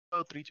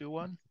3, 2,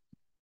 1.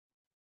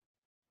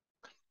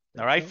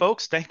 All right,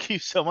 folks, thank you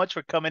so much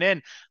for coming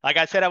in. Like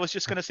I said, I was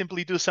just going to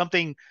simply do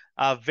something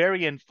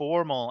very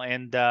informal,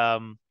 and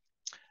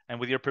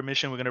with your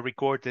permission, we're going to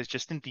record this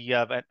just in the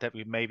event that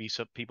we maybe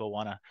some people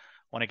want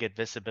to get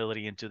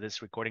visibility into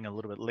this recording a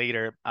little bit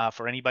later.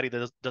 For anybody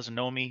that doesn't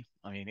know me,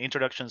 I mean,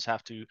 introductions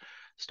have to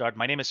start.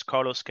 My name is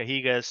Carlos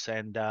Cajigas,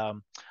 and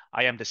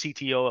I am the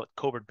CTO at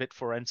Covert Bit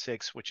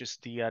Forensics, which is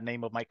the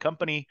name of my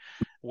company,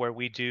 where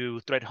we do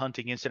threat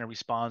hunting, incident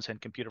response,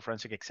 and computer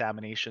forensic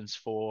examinations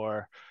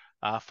for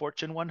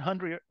Fortune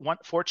 100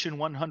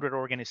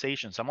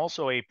 organizations. I'm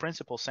also a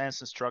principal SANS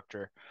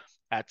instructor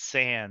at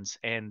SANS,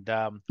 and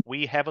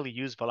we heavily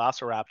use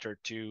Velociraptor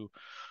to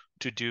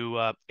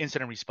do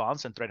incident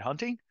response and threat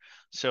hunting.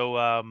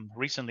 So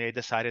recently I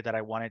decided that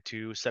I wanted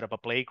to set up a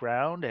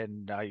playground,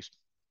 and I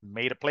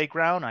made a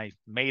playground. I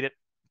made it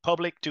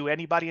public to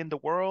anybody in the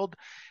world,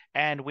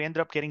 and we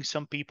ended up getting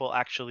some people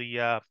actually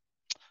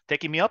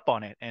taking me up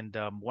on it. And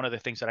one of the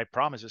things that I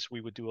promised is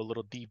we would do a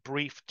little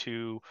debrief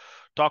to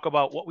talk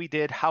about what we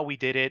did, how we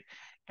did it,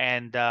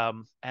 and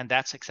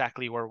that's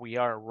exactly where we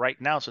are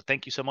right now. So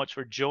thank you so much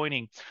for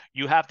joining.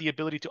 You have the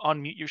ability to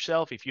unmute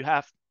yourself. If you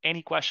have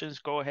any questions,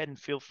 go ahead and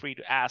feel free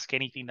to ask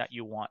anything that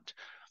you want.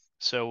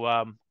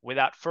 So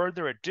without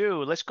further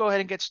ado, let's go ahead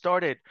and get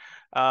started.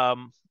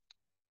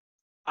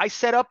 I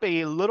set up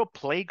a little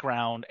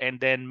playground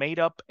and then made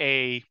up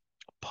a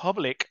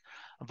public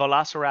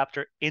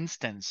Velociraptor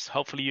instance.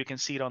 Hopefully you can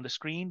see it on the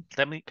screen.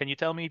 Can you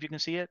tell me if you can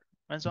see it,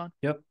 Renzon?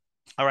 Yep.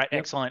 All right, Yep.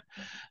 excellent.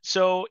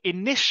 So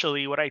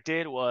initially what I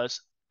did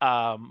was,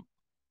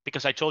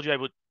 because I told you I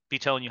would be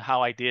telling you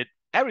how I did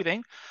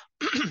everything,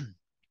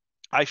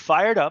 I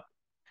fired up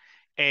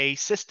a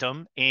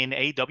system in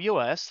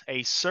AWS,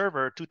 a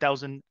server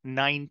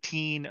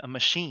 2019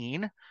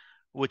 machine,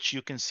 which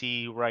you can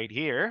see right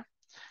here.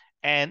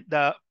 And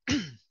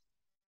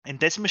and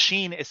this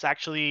machine is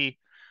actually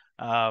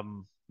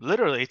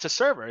literally it's a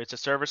server. It's a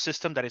server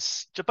system but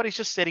it's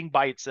just sitting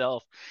by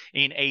itself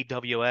in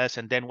AWS.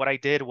 And then what I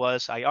did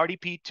was I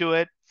RDP'd to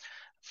it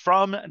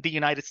from the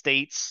United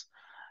States,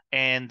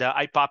 and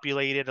I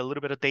populated a little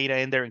bit of data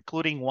in there,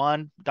 including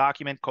one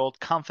document called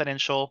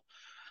confidential,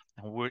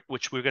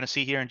 which we're going to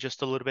see here in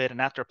just a little bit. And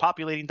after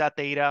populating that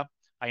data,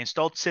 I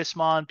installed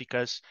Sysmon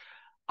because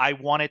I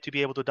wanted to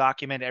be able to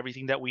document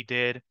everything that we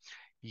did.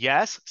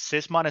 Yes,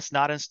 Sysmon is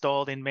not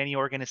installed in many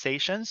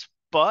organizations,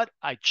 but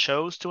I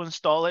chose to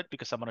install it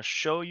because I'm going to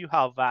show you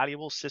how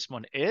valuable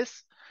Sysmon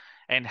is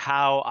and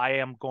how I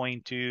am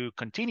going to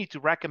continue to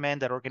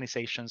recommend that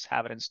organizations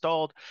have it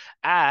installed,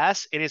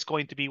 as it is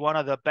going to be one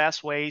of the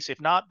best ways, if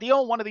not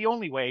one of the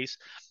only ways,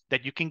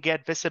 that you can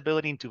get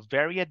visibility into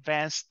very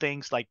advanced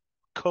things like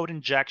code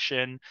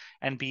injection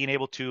and being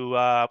able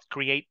to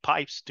create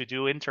pipes to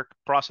do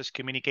inter-process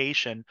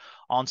communication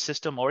on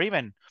system or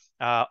even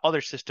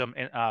other system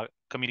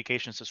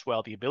communications as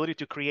well. The ability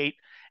to create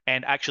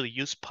and actually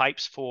use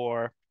pipes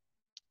for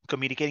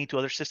communicating to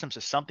other systems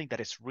is something that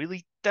is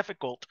really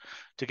difficult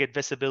to get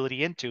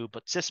visibility into,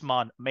 but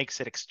Sysmon makes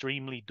it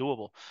extremely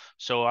doable.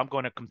 So I'm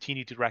going to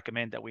continue to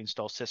recommend that we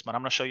install Sysmon.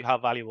 I'm going to show you how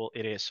valuable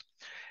it is.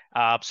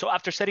 So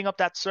after setting up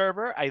that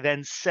server, I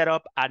then set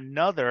up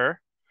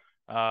another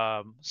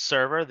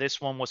server.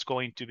 This one was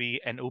going to be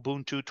an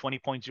Ubuntu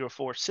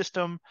 20.04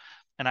 system,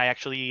 and I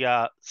actually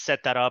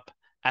set that up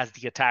as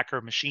the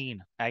attacker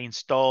machine. I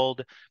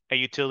installed a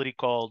utility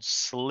called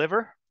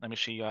Sliver. Let me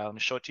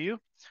show it to you.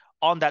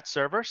 On that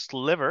server,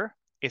 Sliver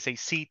is a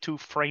C2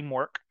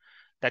 framework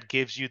that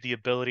gives you the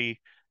ability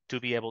to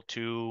be able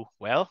to,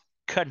 well,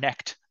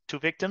 connect to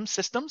victim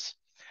systems.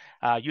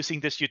 Using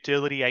this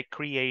utility, I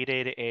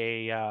created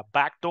a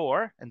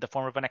backdoor in the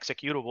form of an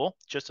executable,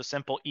 just a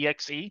simple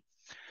exe.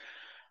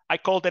 I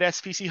called it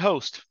SVC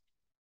host.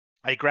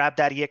 I grabbed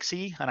that exe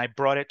and I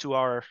brought it to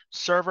our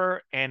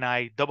server and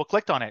I double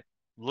clicked on it,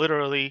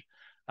 literally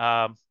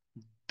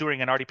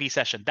during an RDP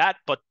session.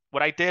 But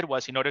what I did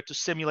was, in order to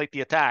simulate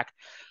the attack,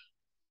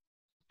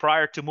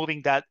 prior to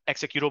moving that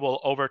executable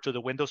over to the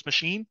Windows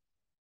machine,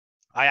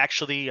 I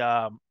actually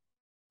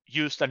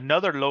used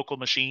another local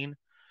machine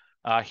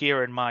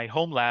here in my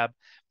home lab,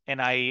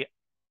 and I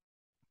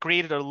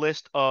created a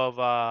list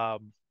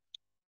of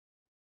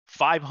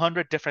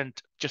 500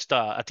 different, just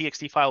a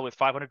TXT file with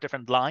 500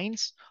 different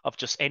lines of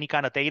just any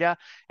kind of data,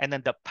 and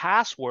then the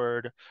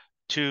password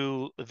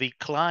to the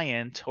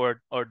client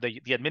or the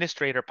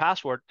administrator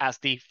password as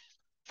the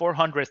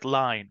 400th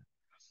line.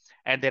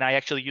 And then I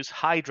actually use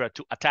Hydra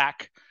to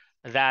attack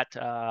that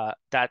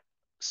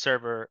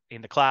server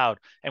in the cloud.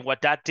 And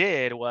what that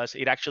did was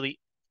it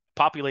actually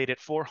populated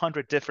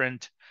 400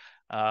 different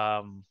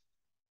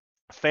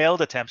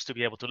failed attempts to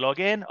be able to log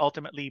in.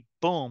 Ultimately,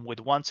 boom, with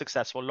one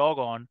successful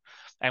logon.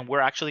 And we're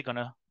actually going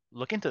to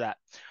look into that.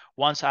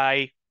 Once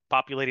I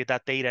populated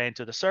that data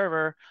into the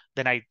server,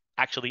 then I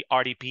actually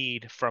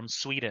RDP'd from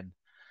Sweden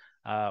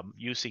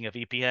using a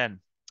VPN.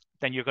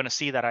 Then you're going to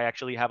see that I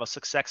actually have a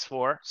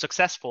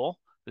successful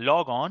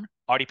logon,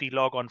 RDP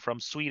logon from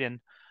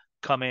Sweden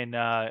coming.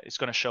 It's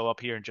going to show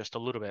up here in just a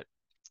little bit.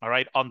 All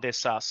right, on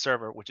this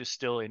server, which is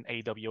still in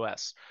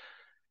AWS.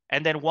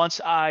 And then once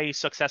I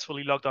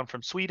successfully logged on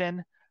from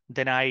Sweden,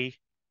 then I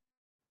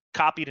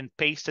copied and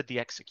pasted the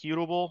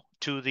executable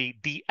to the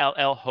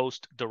DLL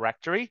host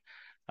directory.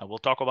 We'll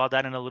talk about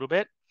that in a little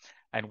bit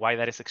and why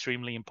that is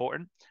extremely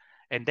important.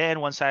 And then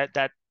once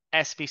that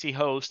SPC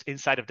host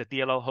inside of the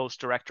DLL host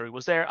directory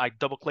was there, I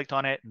double clicked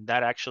on it, and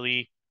that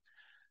actually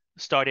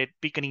started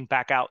beaconing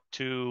back out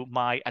to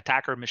my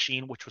attacker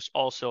machine, which was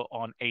also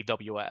on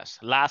AWS.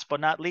 Last but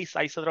not least,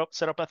 I set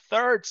up a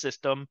third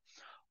system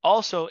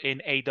also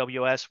in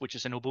AWS, which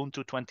is an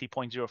Ubuntu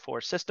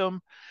 20.04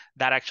 system.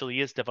 That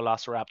actually is the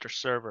Velociraptor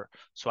server.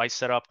 So I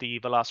set up the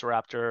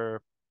Velociraptor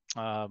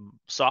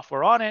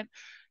software on it,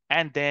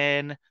 and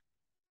then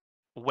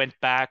went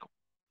back.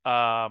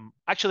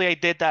 Actually, I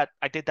did that.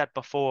 I did that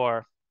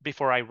before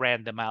I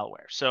ran the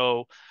malware.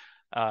 So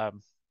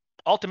um,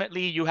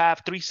 ultimately, you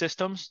have three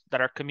systems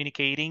that are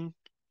communicating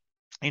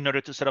in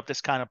order to set up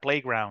this kind of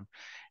playground.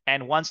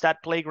 And once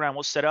that playground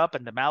was set up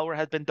and the malware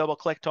had been double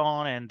clicked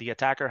on and the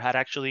attacker had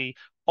actually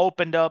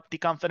opened up the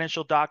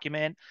confidential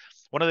document,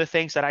 one of the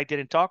things that I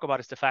didn't talk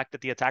about is the fact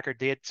that the attacker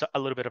did a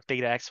little bit of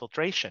data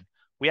exfiltration.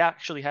 We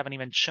actually haven't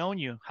even shown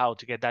you how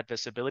to get that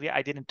visibility.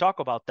 I didn't talk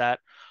about that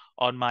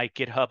on my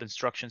GitHub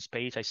instructions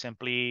page. I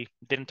simply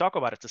didn't talk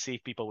about it to see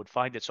if people would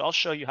find it. So I'll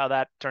show you how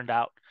that turned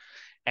out.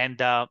 And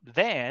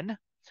then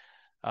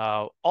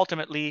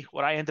ultimately,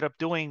 what I ended up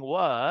doing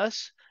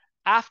was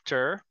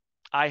after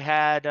I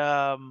had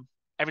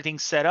everything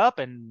set up,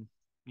 and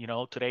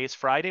today is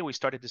Friday. We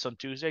started this on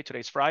Tuesday.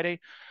 Today's Friday.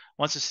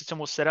 Once the system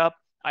was set up,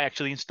 I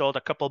actually installed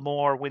a couple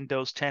more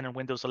Windows 10 and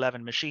Windows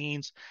 11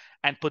 machines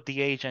and put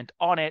the agent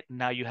on it.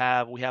 Now we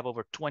have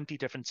over 20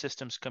 different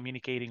systems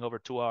communicating over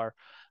to our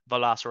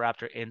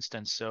Velociraptor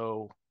instance.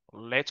 So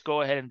let's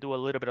go ahead and do a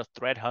little bit of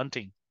threat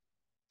hunting.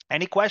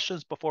 Any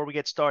questions before we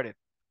get started?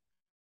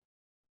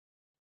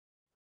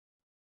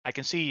 I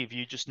can see if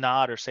you just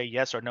nod or say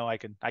yes or no. I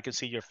can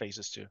see your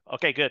faces too.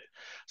 Okay, good.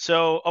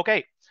 So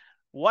okay,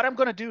 what I'm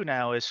gonna do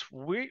now is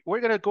we're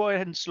gonna go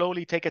ahead and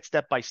slowly take it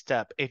step by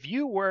step. If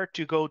you were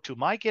to go to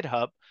my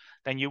GitHub,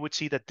 then you would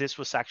see that this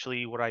was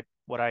actually what I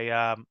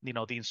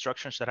the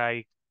instructions that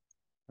I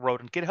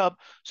wrote on GitHub,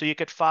 so you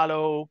could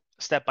follow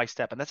step by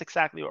step. And that's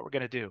exactly what we're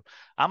gonna do.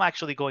 I'm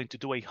actually going to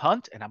do a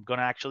hunt, and I'm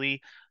gonna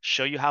actually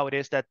show you how it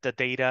is that the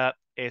data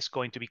is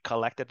going to be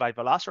collected by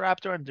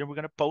Velociraptor, and then we're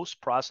gonna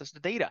post-process the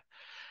data.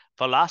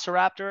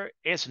 Velociraptor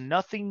is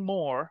nothing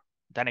more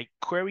than a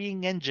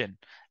querying engine.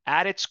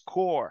 At its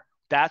core,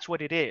 that's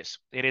what it is.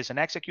 It is an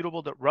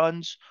executable that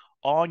runs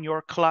on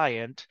your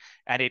client,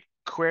 and it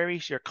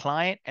queries your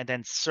client and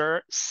then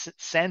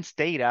sends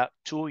data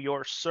to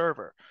your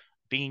server,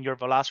 being your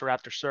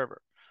Velociraptor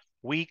server.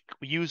 We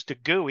use the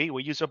GUI,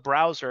 we use a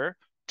browser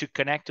to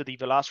connect to the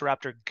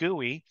Velociraptor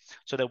GUI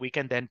so that we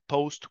can then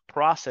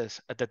post-process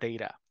the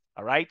data.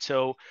 All right,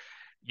 so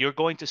you're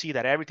going to see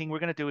that everything we're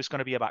going to do is going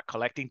to be about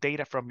collecting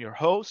data from your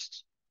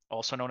hosts,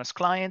 also known as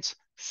clients,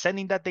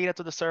 sending that data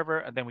to the server,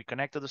 and then we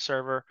connect to the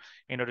server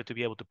in order to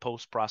be able to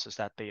post-process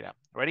that data.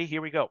 Ready?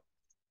 Here we go.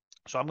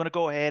 So I'm going to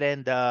go ahead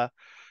and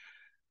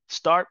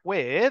start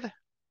with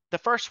the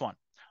first one.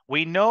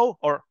 We know,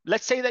 or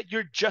let's say that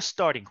you're just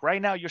starting.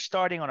 Right now, you're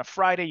starting on a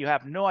Friday. You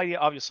have no idea.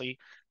 Obviously,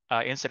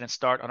 incidents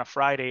start on a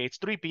Friday. It's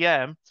 3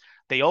 p.m.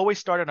 They always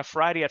start on a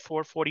Friday at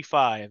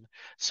 4:45.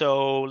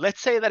 So let's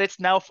say that it's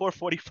now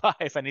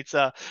 4:45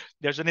 and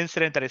there's an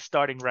incident that is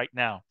starting right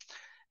now.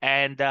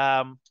 And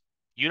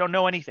you don't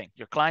know anything.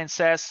 Your client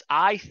says,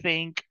 I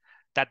think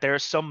that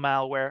there's some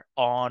malware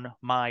on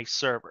my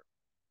server.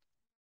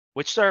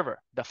 Which server?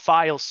 The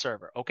file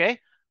server, okay?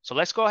 So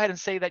let's go ahead and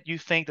say that you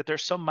think that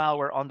there's some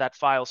malware on that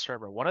file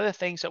server. One of the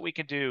things that we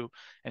can do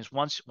is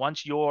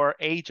once your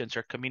agents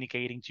are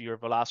communicating to your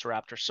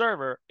Velociraptor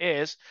server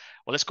is,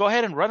 well, let's go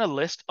ahead and run a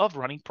list of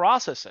running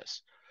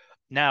processes.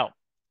 Now,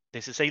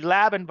 this is a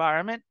lab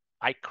environment.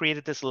 I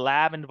created this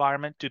lab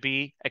environment to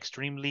be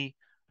extremely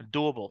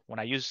doable. When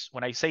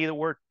I say the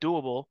word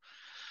doable,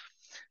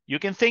 you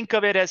can think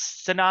of it as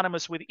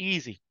synonymous with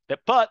easy.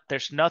 But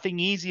there's nothing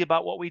easy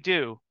about what we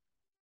do,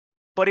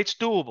 but it's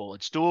doable.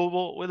 It's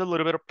doable with a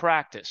little bit of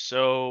practice.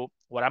 So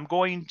what I'm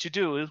going to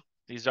do,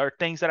 these are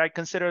things that I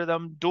consider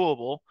them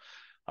doable.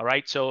 All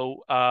right.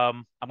 So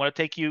I'm going to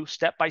take you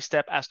step by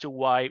step as to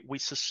why we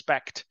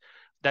suspect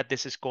that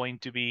this is going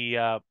to be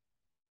a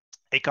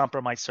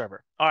compromised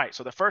server. All right.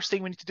 So the first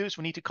thing we need to do is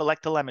we need to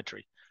collect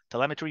telemetry.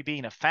 Telemetry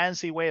being a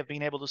fancy way of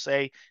being able to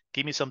say,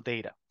 give me some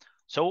data.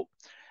 So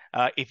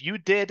if you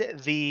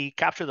did the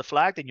capture the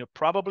flag, then you're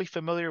probably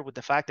familiar with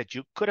the fact that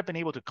you could have been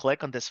able to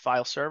click on this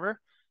file server,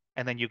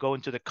 and then you go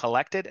into the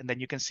collected, and then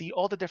you can see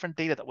all the different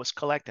data that was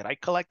collected. I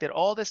collected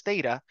all this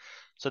data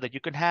so that you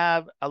can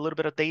have a little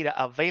bit of data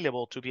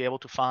available to be able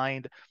to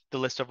find the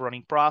list of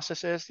running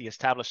processes, the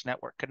established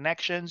network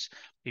connections.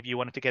 If you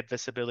wanted to get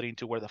visibility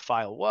into where the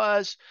file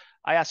was,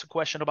 I asked a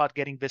question about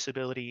getting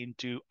visibility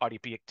into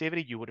RDP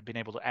activity. You would have been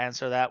able to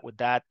answer that with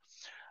that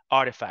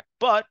artifact.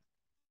 But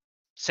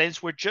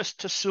since we're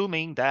just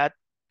assuming that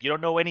you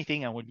don't know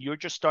anything and when you're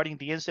just starting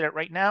the incident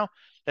right now,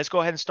 let's go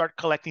ahead and start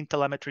collecting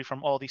telemetry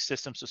from all these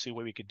systems to see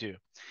what we could do.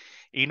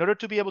 In order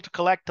to be able to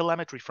collect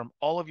telemetry from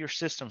all of your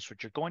systems,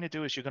 what you're going to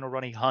do is you're going to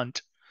run a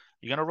hunt.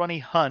 You're going to run a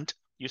hunt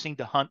using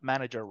the hunt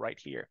manager right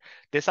here.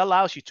 This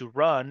allows you to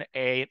run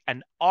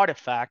an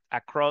artifact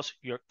across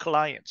your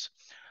clients.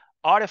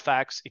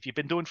 Artifacts, if you've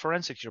been doing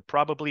forensics, you're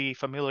probably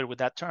familiar with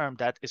that term.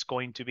 That is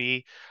going to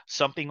be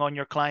something on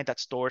your client that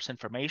stores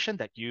information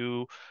that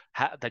you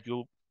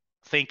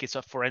think is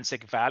a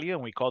forensic value,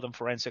 and we call them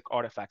forensic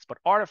artifacts. But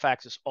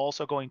artifacts is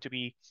also going to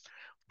be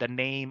the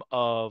name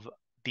of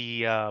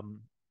the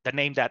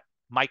name that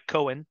Mike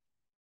Cohen,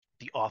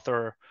 the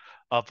author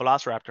of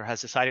Velociraptor, has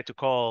decided to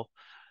call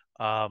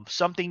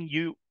something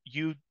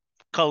you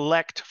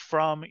collect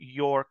from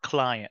your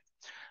client.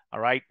 All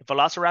right,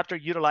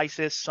 Velociraptor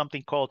utilizes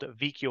something called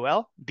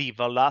VQL, the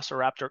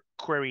Velociraptor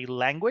Query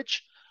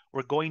Language.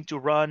 We're going to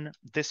run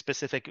this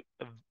specific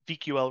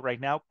VQL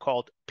right now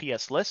called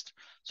PSList.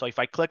 So if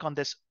I click on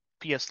this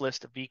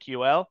PSList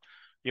VQL,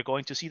 you're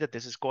going to see that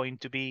this is going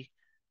to be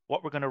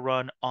what we're going to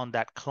run on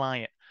that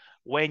client.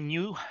 When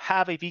you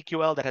have a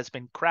VQL that has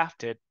been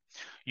crafted,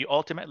 you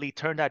ultimately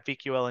turn that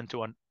VQL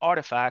into an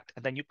artifact,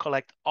 and then you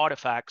collect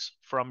artifacts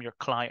from your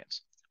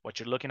clients. What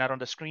you're looking at on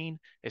the screen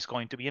is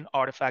going to be an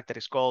artifact that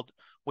is called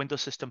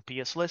Windows System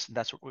PS List, and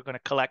that's what we're going to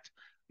collect,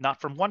 not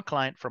from one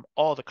client, from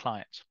all the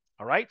clients.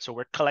 All right, so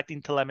we're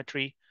collecting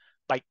telemetry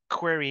by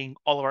querying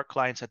all of our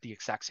clients at the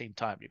exact same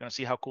time. You're going to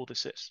see how cool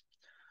this is.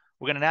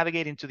 We're going to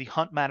navigate into the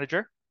Hunt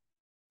Manager,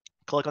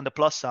 click on the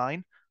plus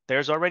sign.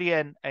 There's already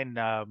a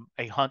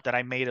hunt that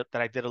I made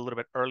that I did a little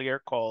bit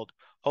earlier called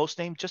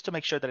hostname, just to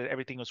make sure that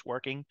everything is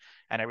working,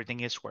 and everything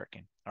is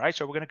working. All right,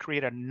 so we're going to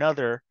create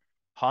another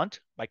hunt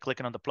by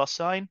clicking on the plus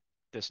sign,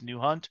 this new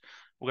hunt.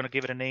 We're going to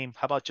give it a name.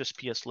 How about just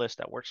PS list?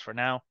 That works for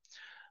now.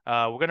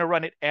 We're going to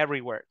run it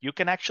everywhere. You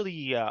can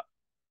actually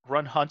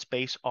run hunts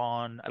based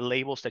on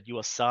labels that you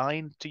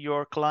assign to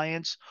your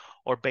clients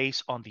or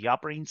based on the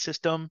operating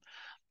system.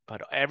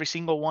 But every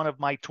single one of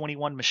my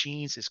 21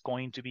 machines is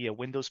going to be a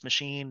Windows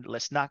machine.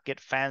 Let's not get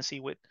fancy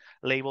with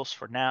labels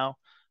for now.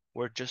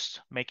 We're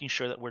just making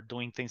sure that we're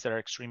doing things that are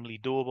extremely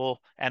doable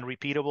and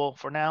repeatable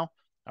for now.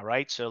 All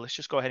right, so let's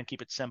just go ahead and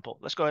keep it simple.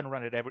 Let's go ahead and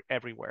run it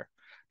everywhere.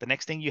 The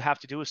next thing you have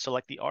to do is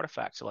select the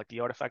artifact. Select the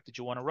artifact that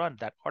you want to run.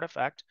 That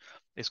artifact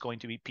is going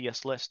to be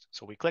PS list.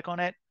 So we click on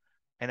it,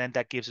 and then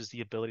that gives us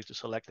the ability to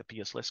select the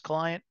PS list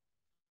client.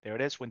 There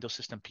it is, Windows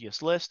System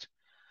PS list.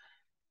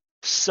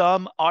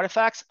 Some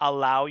artifacts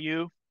allow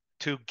you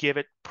to give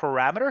it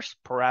parameters.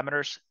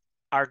 Parameters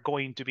are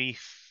going to be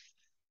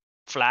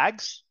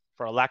flags,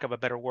 for a lack of a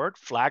better word,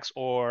 flags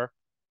or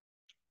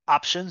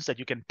options that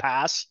you can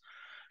pass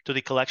to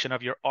the collection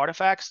of your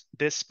artifacts.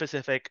 This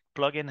specific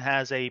plugin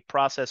has a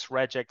process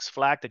regex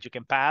flag that you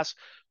can pass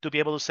to be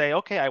able to say,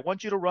 okay, I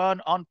want you to run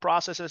on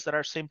processes that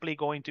are simply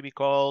going to be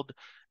called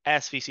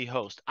SVC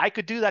host. I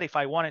could do that if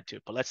I wanted to,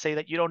 but let's say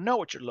that you don't know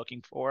what you're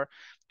looking for.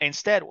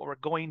 Instead, what we're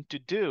going to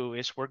do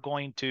is we're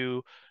going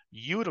to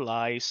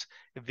utilize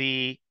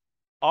the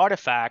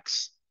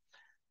artifacts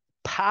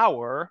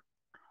power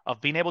of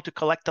being able to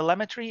collect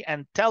telemetry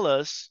and tell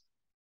us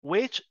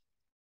which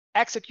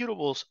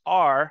executables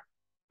are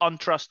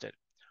untrusted.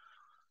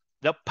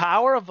 The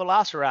power of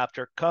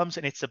Velociraptor comes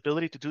in its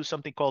ability to do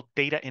something called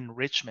data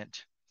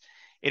enrichment.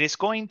 It is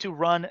going to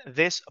run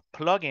this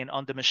plugin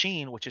on the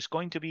machine, which is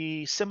going to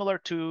be similar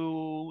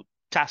to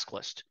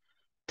TaskList.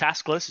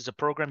 TaskList is a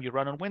program you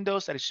run on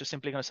Windows that is just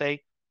simply going to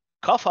say,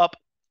 cough up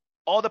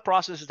all the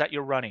processes that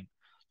you're running.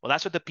 Well,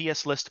 that's what the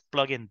PS List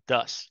plugin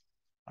does.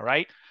 All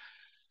right.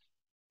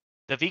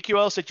 The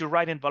VQLs that you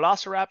write in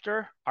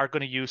Velociraptor are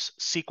going to use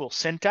SQL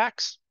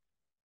syntax.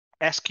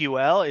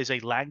 SQL is a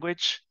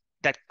language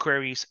that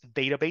queries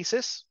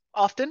databases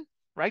often,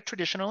 right?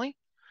 Traditionally.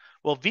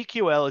 Well,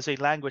 VQL is a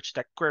language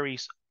that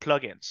queries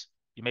plugins.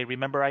 You may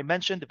remember I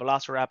mentioned the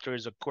Velociraptor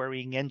is a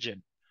querying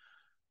engine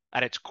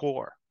at its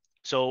core.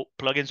 So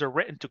plugins are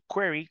written to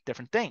query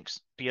different things.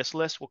 PS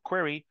List will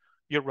query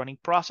your running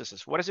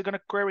processes. What is it going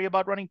to query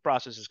about running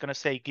processes? It's going to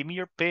say, give me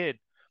your PID,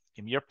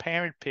 give me your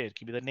parent PID,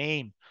 give me the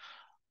name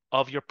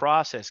of your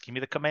process, give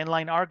me the command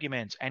line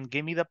arguments, and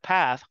give me the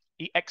path.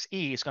 exe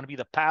is going to be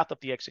the path of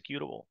the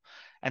executable.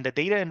 And the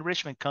data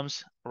enrichment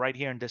comes right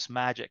here in this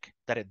magic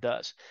that it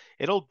does.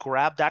 It'll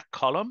grab that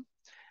column,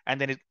 and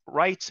then it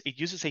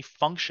uses a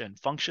function.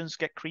 Functions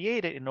get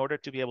created in order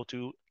to be able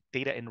to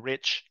data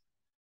enrich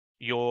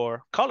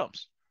your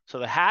columns. So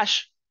the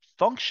hash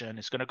function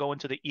is going to go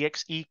into the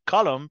exe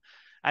column,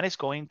 and it's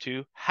going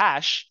to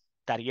hash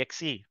that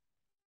exe.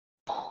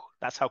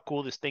 That's how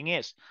cool this thing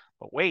is.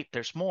 But wait,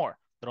 there's more.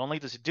 Not only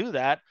does it do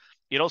that,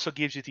 it also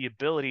gives you the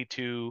ability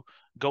to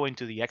go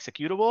into the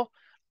executable,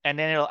 and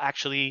then it'll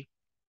actually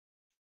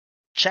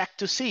check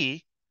to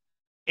see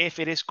if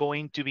it is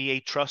going to be a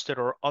trusted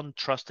or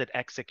untrusted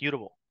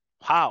executable.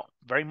 How?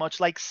 Very much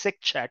like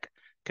SIGCheck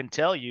can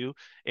tell you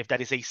if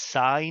that is a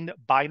signed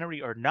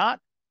binary or not.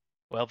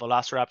 Well,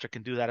 Velociraptor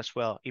can do that as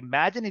well.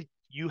 Imagine if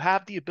you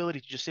have the ability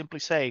to just simply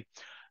say,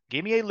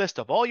 give me a list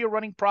of all your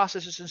running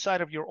processes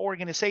inside of your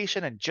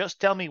organization and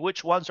just tell me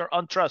which ones are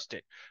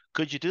untrusted.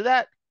 Could you do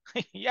that?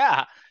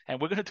 Yeah,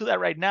 and we're going to do that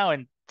right now.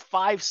 And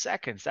 5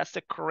 seconds. That's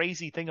the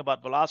crazy thing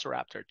about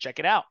Velociraptor. Check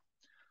it out.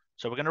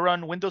 So we're going to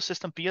run Windows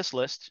System PS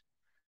list,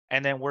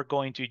 and then we're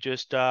going to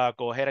just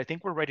go ahead. I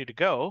think we're ready to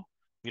go.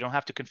 We don't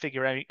have to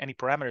configure any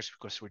parameters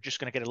because we're just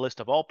going to get a list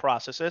of all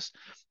processes.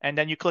 And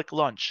then you click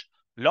launch.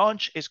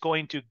 Launch is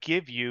going to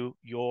give you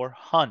your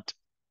hunt,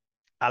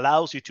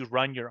 allows you to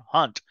run your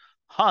hunt.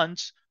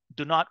 Hunts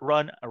do not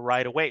run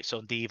right away. So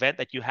in the event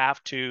that you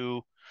have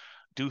to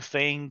do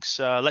things,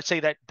 let's say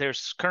that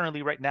there's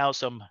currently right now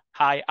some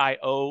high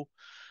IO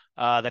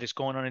that is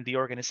going on in the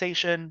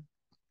organization,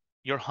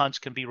 your hunts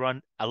can be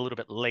run a little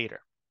bit later,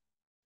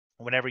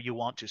 whenever you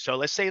want to. So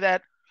let's say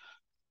that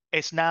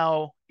it's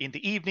now in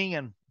the evening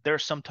and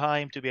there's some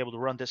time to be able to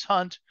run this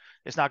hunt.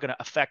 It's not going to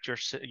affect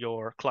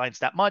your clients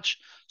that much.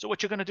 So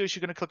what you're going to do is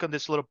you're going to click on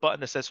this little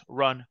button that says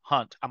Run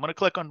Hunt. I'm going to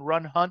click on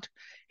Run Hunt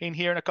in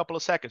here in a couple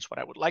of seconds. What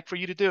I would like for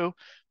you to do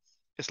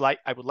is I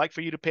would like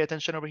for you to pay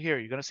attention over here.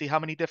 You're going to see how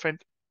many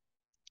different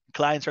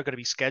clients are going to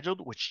be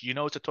scheduled, which you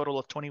know it's a total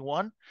of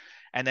 21,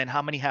 and then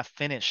how many have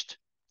finished.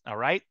 All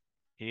right,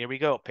 here we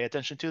go. Pay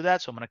attention to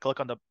that. So I'm going to click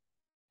on the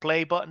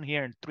play button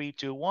here in 3,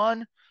 2,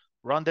 1.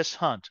 Run this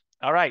hunt.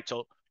 All right,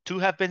 so 2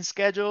 have been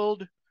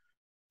scheduled,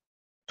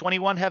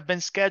 21 have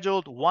been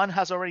scheduled, 1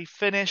 has already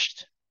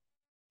finished.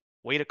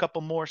 Wait a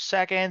couple more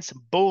seconds.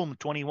 Boom,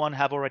 21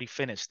 have already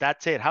finished.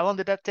 That's it. How long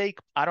did that take?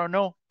 I don't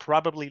know.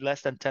 Probably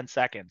less than 10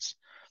 seconds.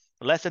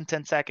 Less than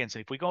 10 seconds.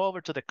 If we go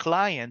over to the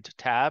client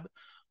tab,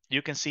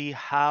 you can see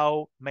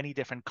how many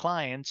different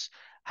clients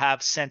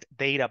have sent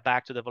data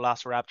back to the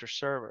Velociraptor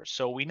server.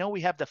 So we know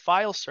we have the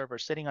file server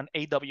sitting on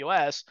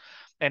AWS,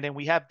 and then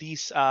we have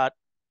these,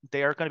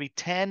 there are going to be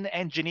 10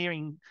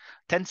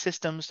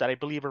 systems that I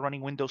believe are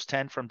running Windows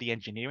 10 from the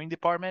engineering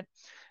department.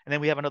 And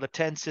then we have another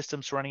 10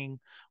 systems running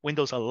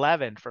Windows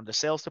 11 from the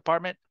sales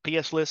department.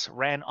 PS List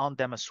ran on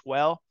them as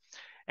well.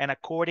 And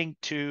according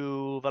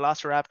to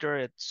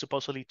Velociraptor, it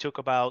supposedly took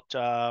about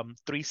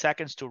 3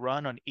 seconds to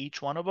run on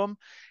each one of them.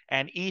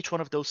 And each one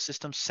of those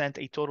systems sent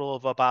a total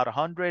of about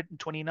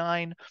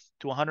 129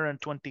 to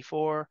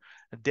 124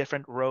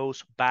 different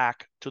rows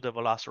back to the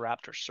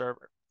Velociraptor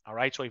server. All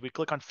right, so if we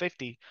click on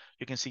 50,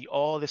 you can see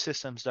all the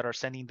systems that are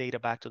sending data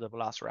back to the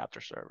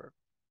Velociraptor server.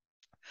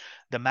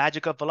 The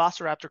magic of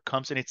Velociraptor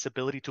comes in its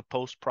ability to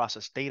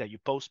post-process data. You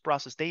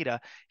post-process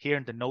data here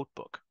in the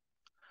notebook.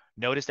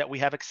 Notice that we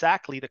have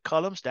exactly the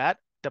columns that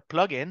the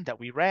plugin that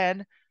we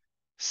ran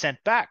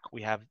sent back.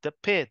 We have the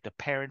PID, the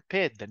parent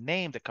PID, the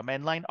name, the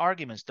command line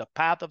arguments, the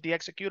path of the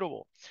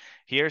executable.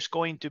 Here's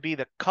going to be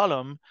the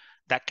column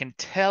that can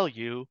tell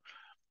you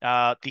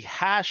the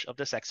hash of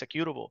this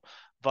executable.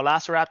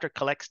 Velociraptor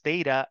collects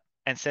data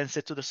and sends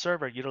it to the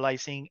server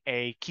utilizing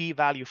a key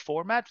value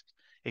format.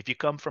 If you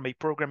come from a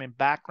programming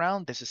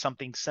background, this is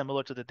something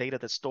similar to the data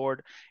that's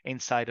stored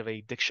inside of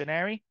a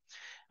dictionary.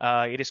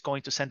 It is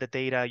going to send the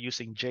data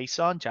using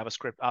JSON,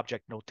 JavaScript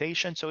object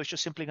notation. So it's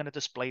just simply going to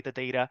display the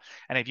data.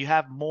 And if you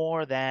have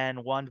more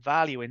than one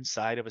value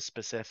inside of a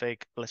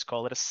specific, let's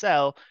call it a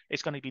cell,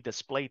 it's going to be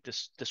displayed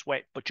this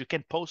way. But you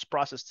can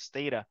post-process this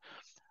data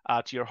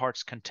to your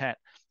heart's content.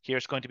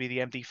 Here's going to be the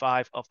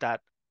MD5 of that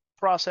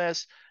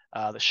process,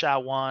 the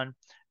SHA-1,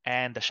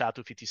 and the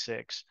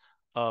SHA-256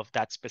 of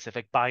that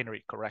specific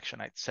binary.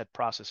 Correction, I said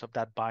process of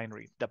that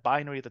binary, the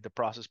binary that the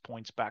process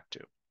points back to.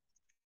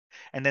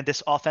 And then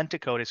this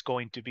authentic code is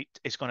going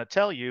to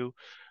tell you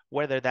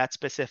whether that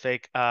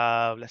specific,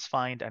 let's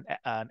find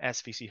an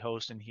SVC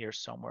host in here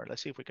somewhere.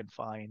 Let's see if we can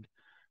find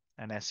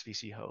an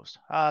SVC host.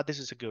 This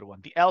is a good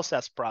one. The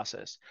LSAS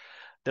process,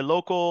 the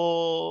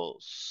local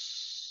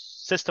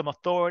system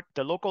authority,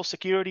 the local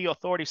security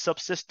authority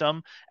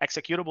subsystem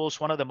executable is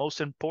one of the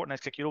most important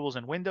executables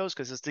in Windows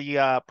because it's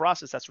the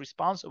process that's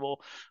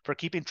responsible for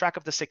keeping track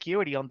of the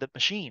security on the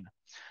machine.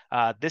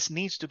 This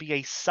needs to be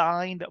a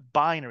signed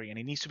binary, and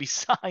it needs to be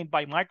signed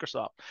by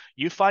Microsoft.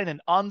 You find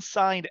an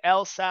unsigned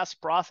LSAS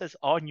process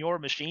on your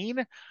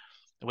machine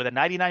with a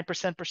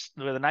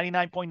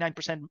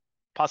 99.9%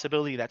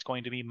 possibility that's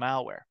going to be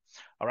malware.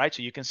 All right,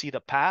 so you can see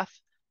the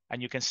path,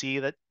 and you can see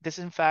that this,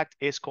 in fact,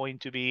 is going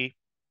to be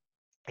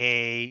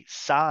a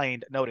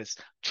signed, notice,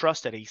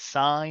 trusted, a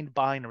signed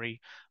binary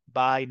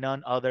by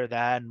none other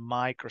than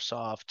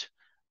Microsoft.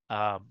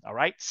 All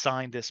right,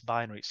 sign this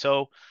binary.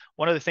 So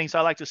one of the things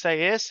I like to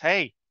say is,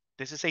 hey,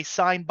 this is a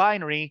signed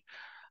binary.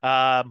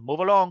 Move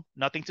along,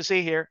 nothing to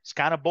see here. It's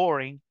kind of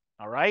boring,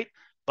 all right?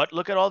 But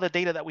look at all the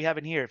data that we have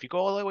in here. If you go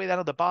all the way down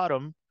to the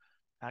bottom,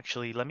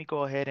 actually, let me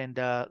go ahead and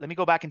let me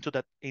go back into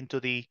the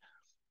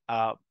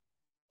oh,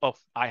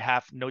 I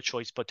have no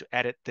choice but to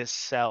edit this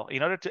cell.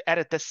 In order to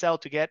edit this cell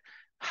to get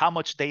how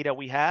much data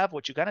we have,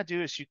 what you're gonna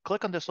do is you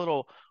click on this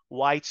little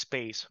white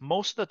space.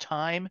 Most of the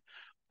time,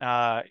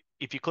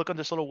 if you click on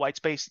this little white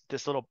space,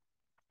 this little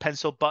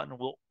pencil button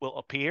will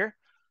appear.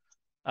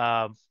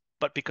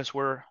 But because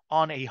we're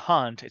on a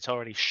hunt, it's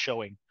already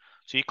showing.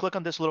 So you click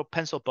on this little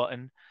pencil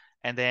button,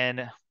 and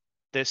then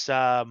this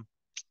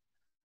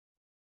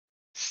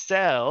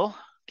cell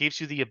gives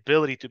you the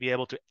ability to be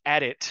able to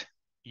edit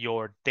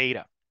your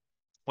data.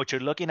 What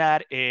you're looking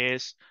at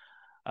is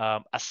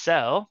a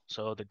cell,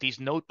 so that these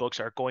notebooks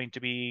are going to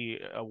be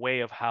a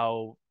way of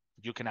how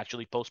you can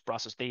actually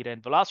post-process data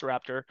in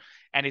Velociraptor,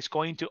 and it's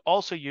going to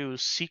also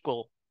use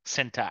SQL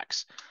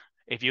syntax.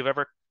 If you've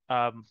ever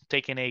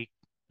taken a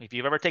if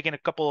you've ever taken a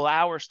couple of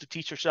hours to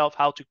teach yourself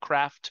how to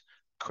craft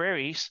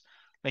queries,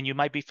 then you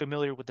might be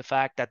familiar with the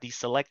fact that the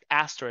select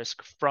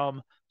asterisk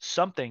from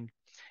something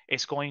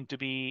is going to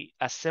be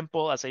as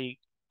simple as a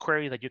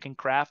query that you can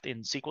craft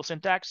in SQL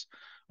syntax,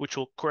 which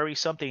will query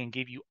something and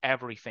give you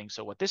everything.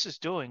 So what this is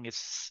doing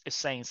is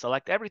saying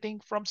select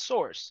everything from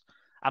source.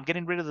 I'm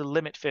getting rid of the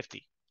limit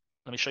 50.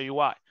 Let me show you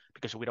why.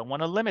 Because we don't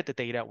want to limit the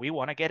data. We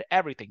want to get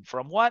everything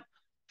from what?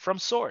 From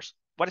source.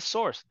 What is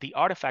source? The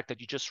artifact that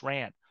you just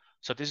ran.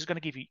 So this is going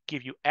to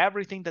give you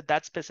everything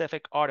that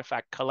specific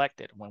artifact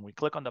collected. When we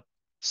click on the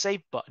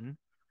save button,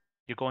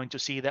 you're going to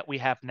see that we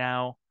have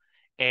now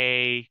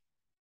we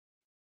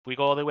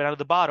go all the way down to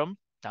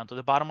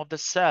the bottom of the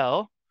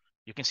cell,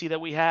 you can see that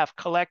we have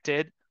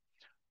collected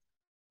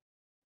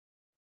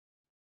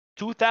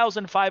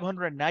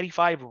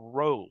 2,595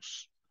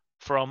 rows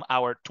from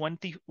our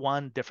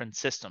 21 different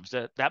systems.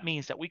 That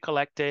means that we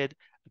collected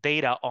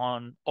data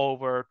on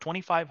over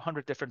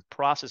 2,500 different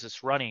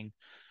processes running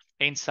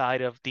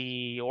inside of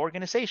the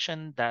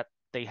organization that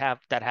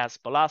has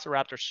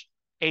Velociraptor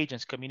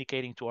agents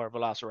communicating to our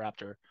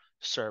Velociraptor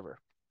server.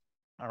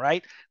 All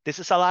right, this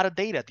is a lot of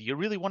data. Do you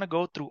really want to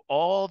go through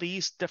all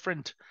these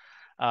different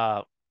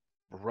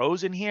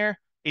rows in here?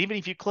 Even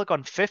if you click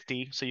on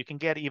 50, so you can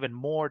get even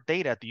more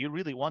data, do you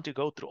really want to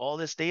go through all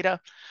this data?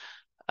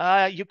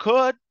 You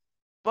could,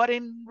 but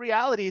in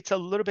reality, it's a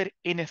little bit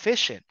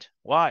inefficient.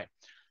 Why?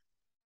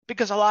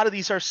 Because a lot of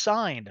these are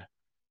signed.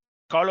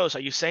 Carlos,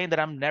 are you saying that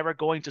I'm never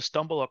going to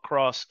stumble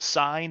across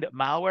signed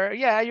malware?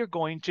 Yeah, you're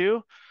going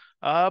to,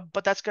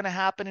 but that's going to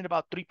happen in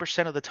about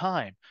 3% of the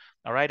time.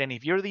 All right. And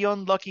if you're the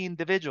unlucky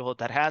individual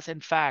that has, in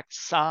fact,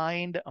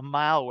 signed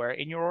malware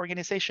in your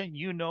organization,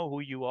 you know who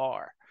you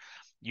are.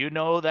 You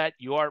know that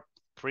you are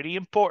pretty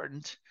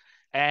important,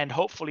 and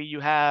hopefully you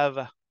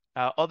have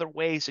other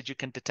ways that you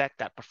can detect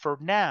that. But for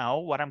now,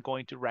 what I'm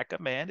going to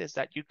recommend is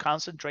that you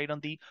concentrate on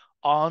the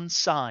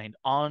unsigned,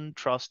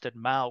 untrusted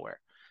malware.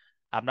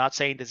 I'm not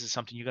saying this is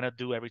something you're going to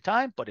do every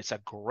time, but it's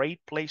a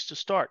great place to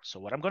start. So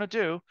what I'm going to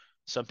do,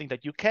 something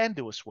that you can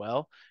do as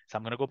well, is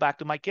I'm going to go back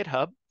to my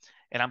GitHub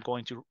and I'm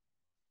going to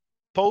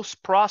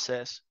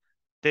post-process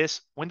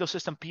this Windows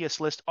System PS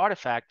list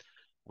artifact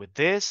with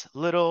this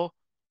little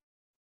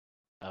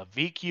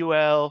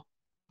VQL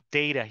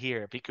data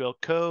here, VQL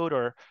code,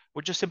 or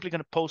we're just simply going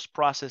to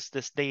post-process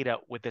this data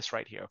with this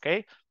right here, okay?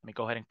 Let me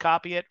go ahead and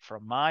copy it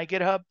from my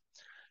GitHub,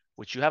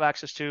 which you have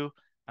access to,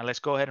 and let's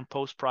go ahead and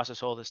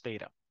post-process all this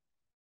data.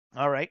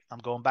 All right, I'm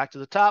going back to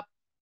the top.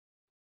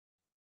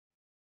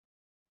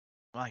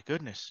 My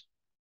goodness.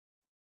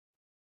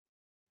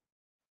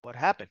 What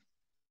happened?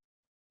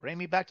 Bring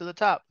me back to the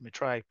top. Let me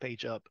try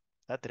page up.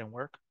 That didn't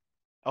work.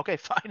 Okay,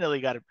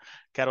 finally got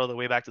all the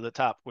way back to the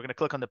top. We're going to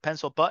click on the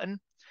pencil button,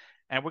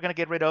 and we're going to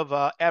get rid of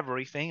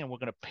everything, and we're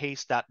going to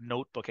paste that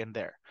notebook in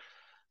there.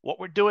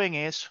 What we're doing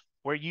is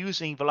we're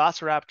using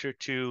Velociraptor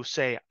to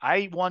say,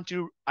 I want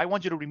you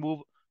to remove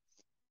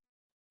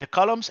the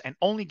columns and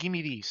only give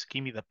me these.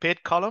 Give me the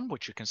PID column,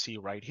 which you can see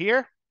right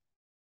here.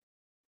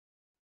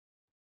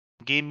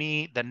 Give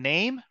me the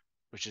name,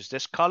 which is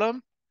this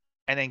column,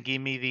 and then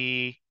give me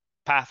the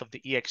path of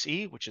the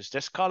exe, which is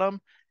this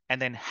column,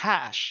 and then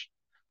hash.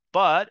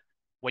 But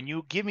when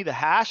you give me the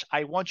hash,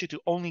 I want you to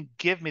only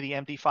give me the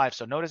MD5.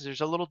 So notice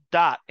there's a little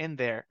dot in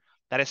there.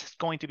 That is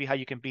going to be how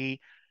you can be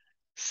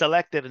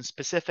selective and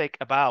specific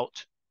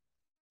about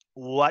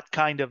what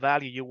kind of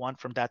value you want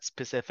from that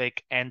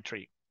specific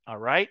entry. All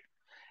right.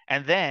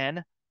 And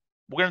then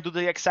we're going to do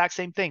the exact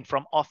same thing.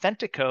 From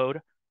authentic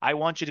code, I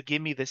want you to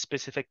give me the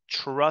specific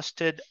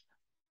trusted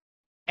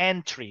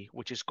entry,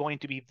 which is going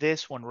to be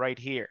this one right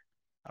here.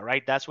 All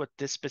right. That's what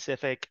this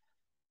specific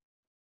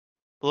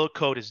little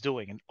code is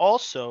doing. And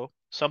also,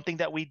 something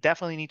that we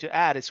definitely need to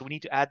add is we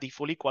need to add the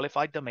fully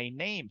qualified domain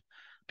name,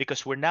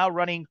 because we're now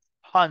running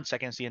hunts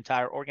against the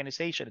entire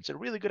organization. It's a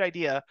really good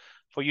idea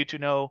for you to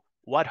know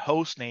what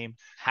host name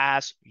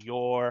has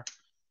your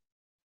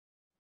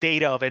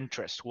data of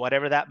interest,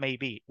 whatever that may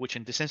be, which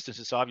in this instance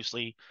is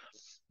obviously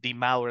the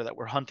malware that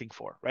we're hunting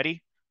for.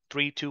 Ready?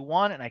 3, 2,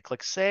 1, and I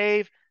click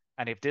save.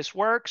 And if this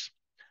works,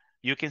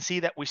 you can see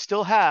that we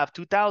still have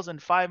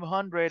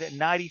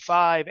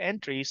 2,595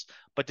 entries,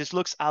 but this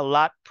looks a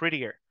lot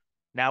prettier.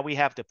 Now we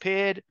have the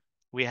PID,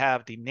 we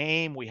have the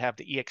name, we have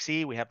the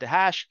exe, we have the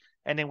hash,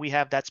 and then we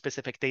have that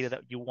specific data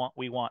that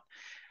we want.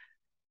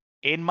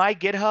 In my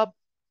GitHub,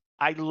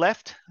 I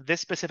left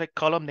this specific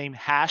column named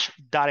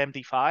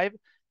hash.md5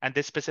 and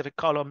this specific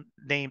column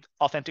named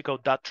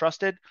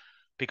authentico.trusted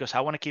because I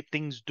want to keep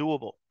things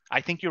doable.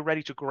 I think you're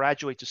ready to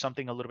graduate to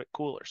something a little bit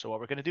cooler. So what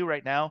we're going to do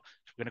right now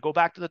is we're going to go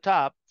back to the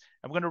top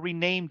and we're going to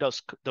rename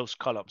those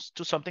columns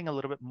to something a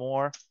little bit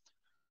more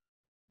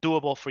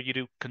doable for you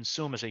to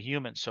consume as a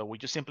human. So we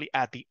just simply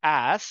add the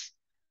as,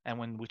 and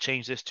when we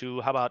change this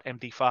to, how about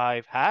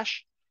MD5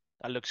 hash?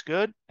 That looks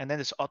good. And then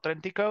this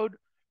authentic code,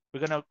 we're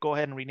going to go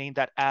ahead and rename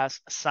that as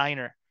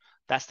signer.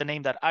 That's the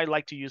name that I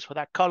like to use for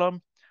that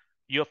column.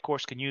 You, of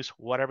course, can use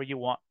whatever you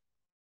want.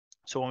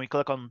 So when we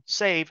click on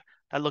save,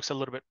 that looks a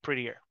little bit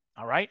prettier.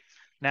 All right.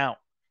 Now,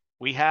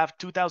 we have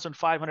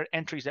 2,500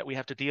 entries that we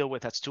have to deal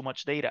with. That's too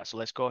much data. So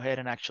let's go ahead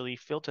and actually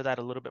filter that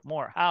a little bit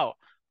more. How?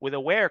 With a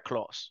where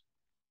clause.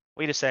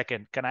 Wait a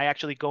second. Can I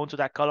actually go into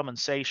that column and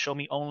say, show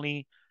me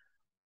only,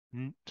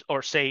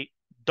 or say,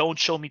 don't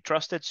show me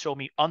trusted, show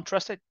me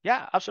untrusted?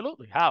 Yeah,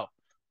 absolutely. How?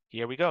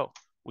 Here we go.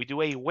 We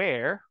do a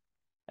where.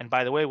 And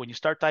by the way, when you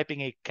start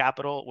typing a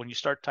capital, when you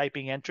start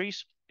typing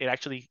entries, it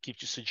actually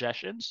gives you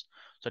suggestions.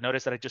 So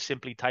notice that I just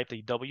simply typed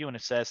a W and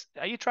it says,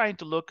 are you trying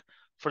to look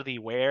for the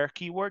where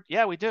keyword?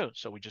 Yeah, we do.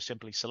 So we just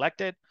simply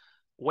select it,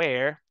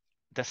 where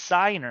the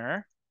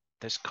signer,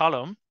 this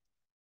column,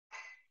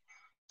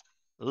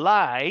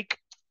 like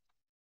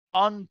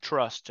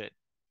untrusted.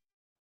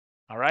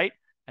 All right.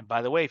 And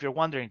by the way, if you're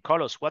wondering,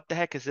 Carlos, what the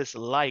heck is this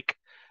like?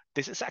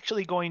 This is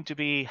actually going to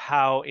be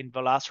how in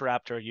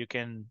Velociraptor you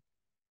can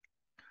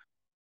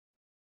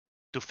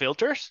do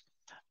filters,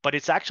 but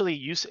it's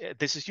actually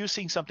this is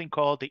using something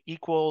called the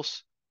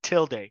equals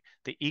tilde.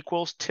 The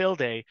equals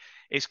tilde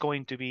is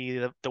going to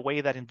be the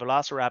way that in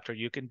Velociraptor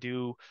you can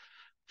do,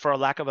 for a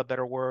lack of a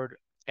better word,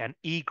 an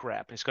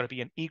egrep. It's going to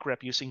be an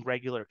egrep using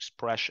regular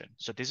expression.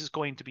 So this is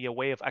going to be a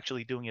way of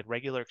actually doing a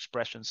regular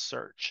expression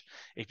search.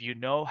 If you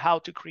know how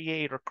to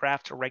create or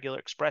craft regular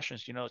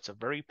expressions, you know it's a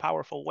very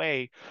powerful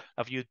way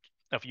of you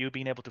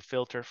being able to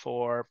filter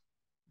for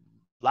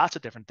lots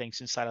of different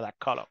things inside of that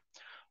column.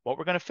 What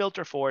we're going to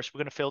filter for is we're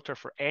going to filter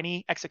for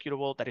any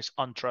executable that is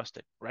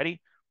untrusted. Ready?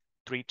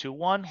 3, 2,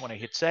 1. When I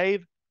hit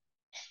save,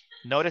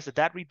 notice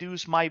that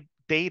reduced my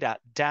data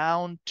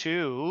down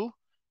to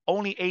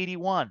only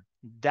 81.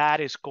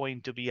 That is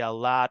going to be a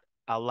lot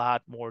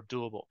more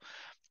doable.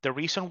 The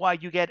reason why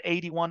you get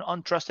 81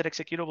 untrusted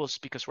executables is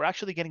because we're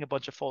actually getting a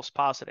bunch of false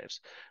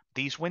positives.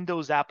 These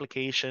Windows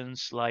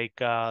applications, like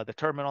the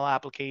terminal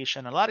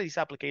application, a lot of these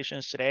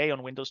applications today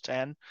on Windows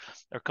 10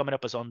 are coming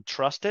up as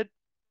untrusted.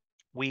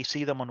 We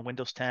see them on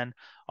Windows 10.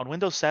 On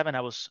Windows 7,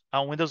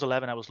 on Windows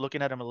 11, I was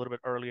looking at them a little bit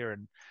earlier,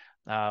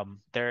 and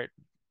they're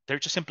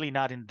just simply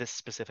not in this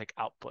specific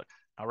output.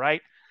 All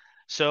right.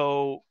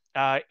 So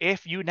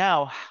if you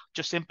now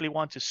just simply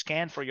want to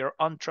scan for your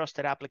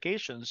untrusted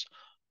applications,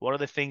 one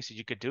of the things that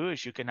you could do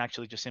is you can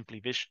actually just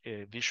simply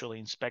visually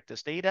inspect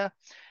this data.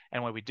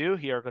 And what we do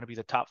here are going to be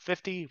the top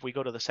 50. If we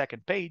go to the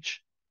second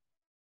page,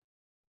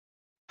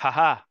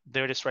 haha,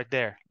 there it is right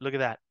there. Look at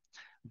that.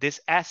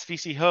 This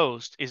SVC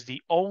host is the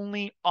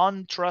only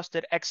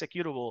untrusted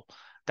executable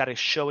that is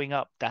showing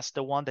up. That's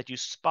the one that you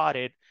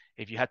spotted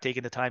if you had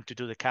taken the time to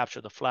do the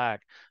capture the flag.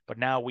 But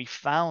now we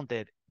found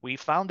it. We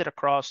found it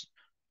across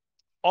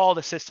all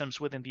the systems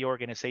within the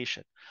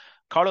organization.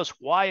 Carlos,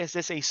 why is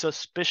this a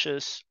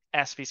suspicious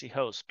SVC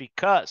host?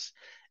 Because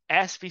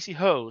SVC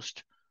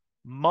host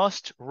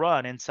must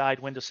run inside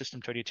Windows System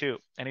 32,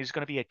 and it's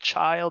going to be a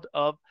child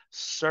of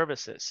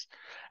services.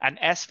 An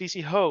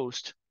SVC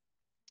host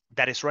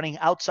that is running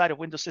outside of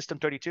Windows System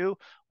 32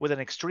 with an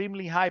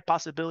extremely high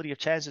possibility of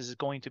chances is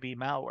going to be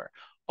malware.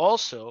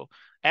 Also,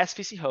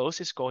 SVC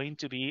host is going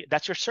to be,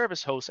 that's your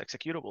service host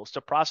executables, the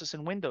process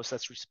in Windows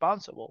that's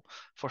responsible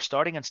for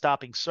starting and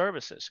stopping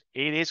services.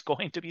 It is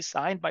going to be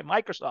signed by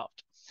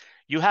Microsoft.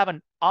 You have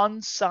an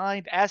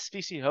unsigned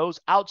SVC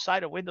host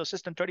outside of Windows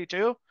System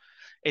 32,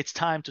 it's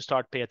time to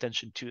start pay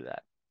attention to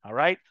that. All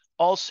right.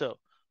 Also,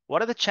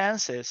 what are the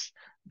chances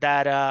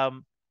that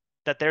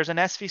that there's an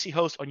SVC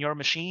host on your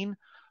machine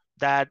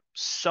that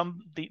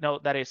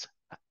that is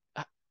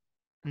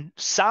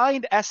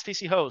signed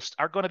SVC hosts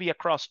are going to be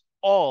across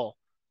all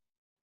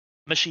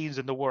machines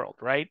in the world,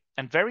 right?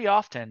 And very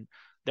often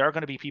there are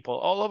going to be people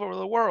all over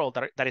the world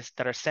that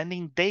are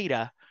sending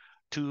data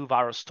to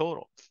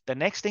VirusTotal. The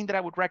next thing that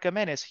I would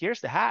recommend is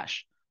here's the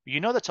hash. You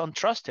know that's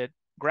untrusted.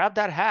 Grab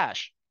that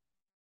hash,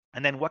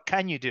 and then what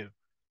can you do?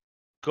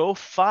 Go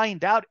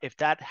find out if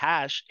that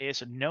hash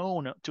is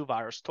known to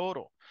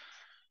VirusTotal.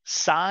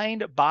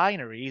 Signed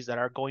binaries that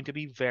are going to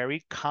be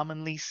very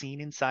commonly seen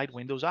inside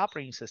Windows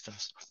operating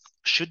systems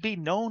should be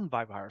known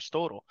by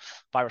VirusTotal.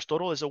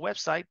 VirusTotal is a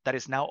website that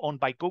is now owned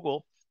by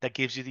Google that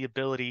gives you the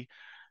ability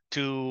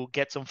to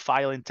get some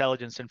file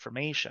intelligence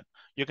information.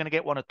 You're going to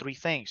get one of three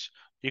things.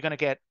 You're going to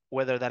get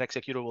whether that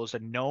executable is a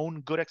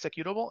known good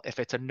executable. If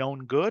it's a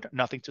known good,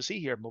 nothing to see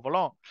here, move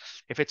along.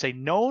 If it's a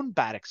known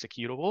bad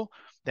executable,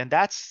 then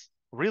that's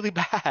really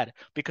bad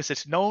because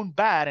it's known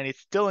bad and it's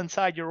still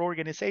inside your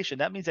organization.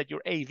 That means that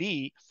your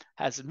AV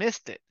has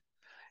missed it.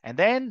 And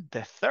then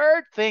the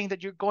third thing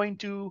that you're going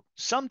to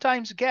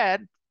sometimes get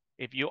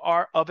if you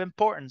are of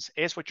importance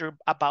is what you're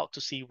about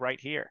to see right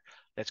here.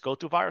 Let's go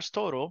to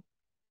VirusTotal.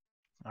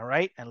 All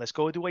right, and let's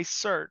go do a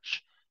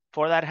search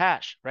for that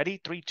hash. Ready?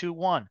 3, 2,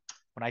 1.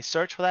 When I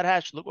search for that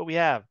hash, look what we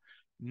have.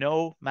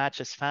 No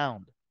matches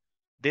found.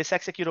 This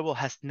executable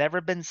has never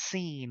been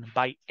seen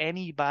by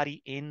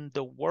anybody in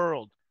the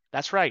world.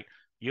 That's right.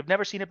 You've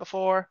never seen it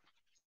before.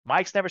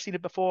 Mike's never seen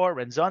it before.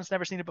 Renzon's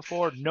never seen it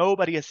before.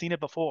 Nobody has seen it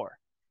before.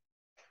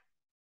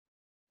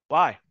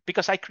 Why?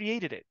 Because I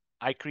created it.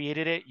 I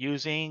created it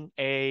using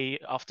a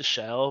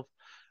off-the-shelf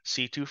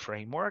C2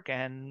 framework,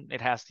 and it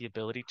has the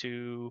ability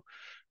to,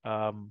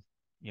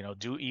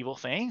 do evil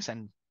things.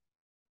 And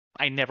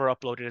I never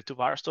uploaded it to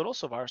VirusTotal,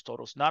 so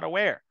VirusTotal's not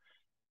aware.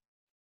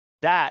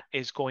 That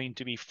is going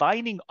to be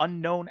finding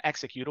unknown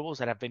executables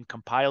that have been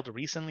compiled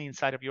recently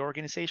inside of your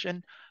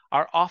organization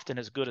are often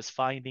as good as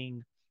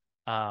finding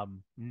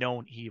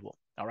known evil.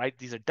 All right,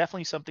 these are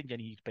definitely something you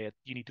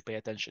need to pay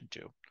attention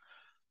to.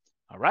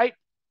 All right,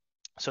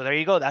 so there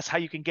you go. That's how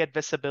you can get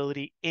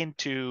visibility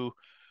into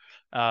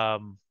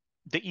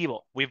the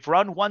evil. We've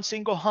run one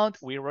single hunt.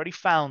 We already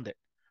found it,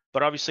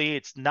 but obviously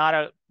it's not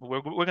a.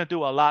 We're going to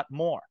do a lot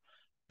more.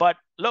 But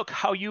look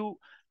how you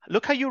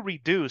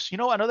reduce.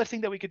 Another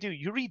thing that we could do.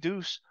 You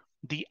reduce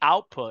the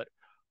output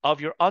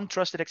of your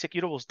untrusted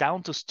executables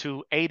down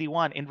to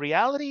 81. In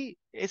reality,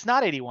 it's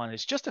not 81.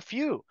 It's just a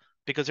few,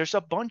 because there's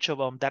a bunch of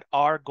them that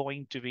are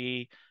going to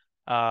be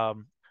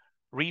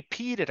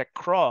repeated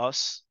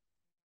across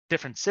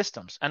different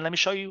systems. And let me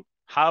show you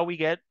how we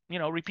get,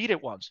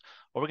 repeated ones.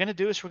 What we're going to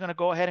do is we're going to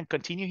go ahead and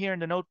continue here in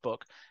the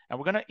notebook, and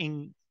we're going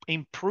to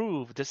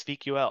improve this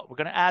VQL. We're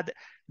going to add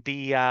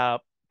the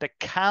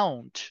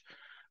count.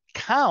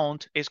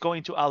 Count is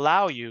going to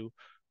allow you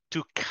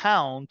to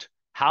count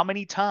how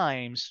many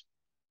times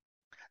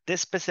this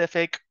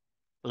specific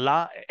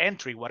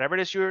entry, whatever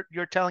it is you're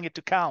telling it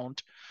to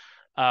count,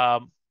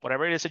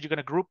 whatever it is that you're going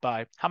to group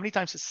by, how many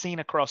times it's seen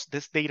across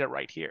this data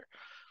right here.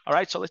 All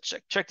right, so let's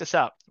check this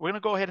out. We're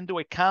going to go ahead and do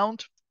a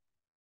count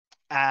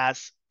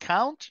as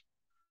count.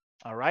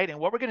 All right, and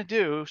what we're going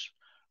to do is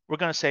we're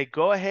going to say,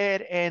 go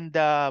ahead and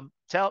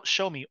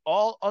show me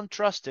all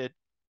untrusted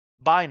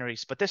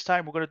binaries, but this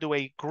time we're going to do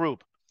a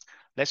group.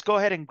 Let's go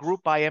ahead and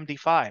group by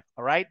MD5.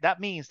 All right, that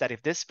means that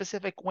if this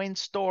specific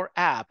WinStore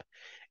app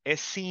is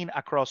seen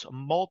across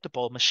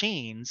multiple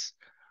machines,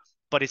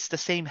 but it's the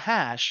same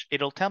hash,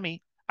 it'll tell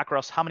me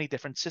across how many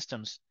different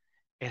systems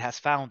it has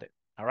found it.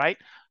 All right,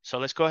 so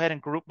let's go ahead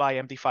and group by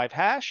MD5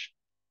 hash.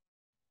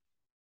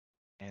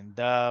 And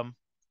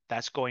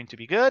that's going to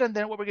be good. And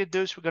then what we're going to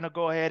do is we're going to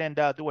go ahead and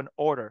do an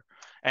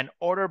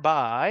order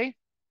by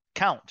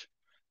count.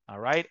 All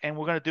right, and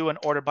we're going to do an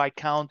order by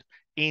count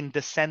in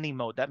descending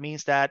mode. That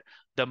means that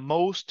the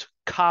most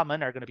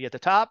common are going to be at the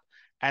top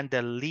and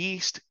the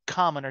least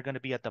common are going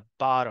to be at the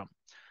bottom.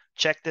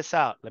 Check this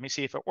out. Let me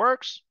see if it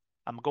works.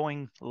 I'm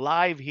going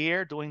live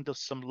here, doing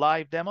some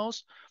live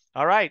demos.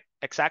 All right,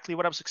 exactly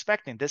what I was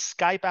expecting. This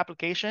Skype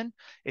application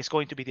is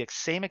going to be the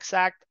same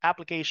exact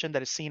application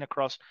that is seen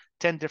across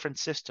 10 different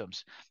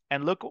systems.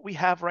 And look what we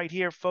have right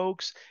here,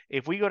 folks.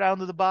 If we go down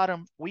to the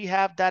bottom, we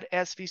have that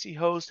SVC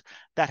host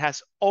that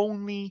has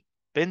only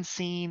been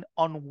seen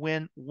on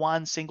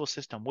one single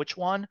system. Which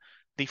one?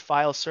 The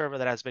file server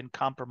that has been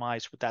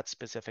compromised with that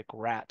specific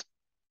rat.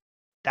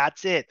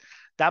 That's it.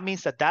 That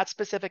means that that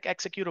specific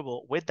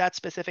executable with that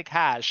specific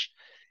hash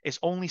is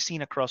only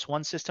seen across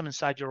one system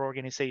inside your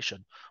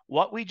organization.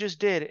 What we just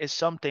did is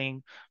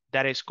something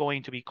that is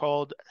going to be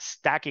called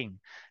stacking.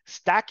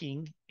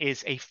 Stacking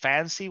is a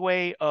fancy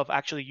way of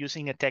actually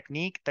using a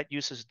technique that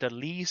uses the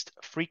least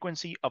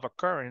frequency of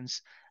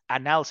occurrence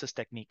analysis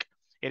technique.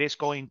 It is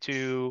going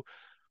to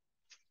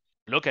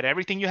look at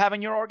everything you have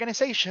in your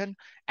organization,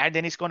 and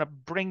then it's going to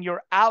bring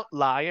your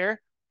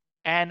outlier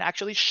and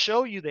actually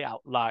show you the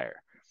outlier.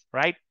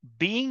 Right?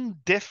 Being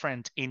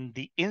different in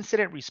the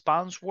incident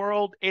response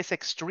world is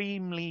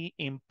extremely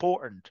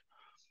important.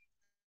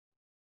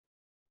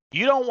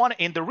 You don't want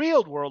to, in the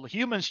real world,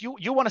 humans,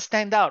 you want to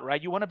stand out,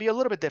 right? You want to be a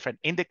little bit different.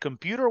 In the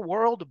computer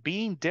world,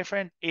 being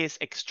different is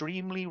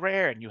extremely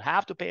rare, and you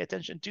have to pay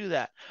attention to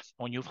that.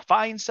 When you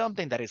find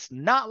something that is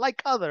not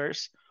like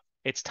others,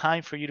 it's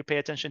time for you to pay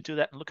attention to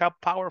that. And look how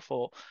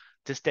powerful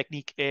this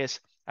technique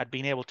is at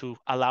being able to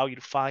allow you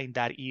to find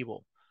that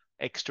evil.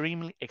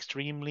 Extremely,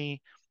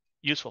 extremely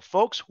useful.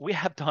 Folks, we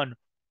have done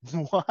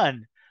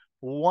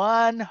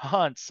one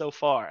hunt so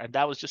far, and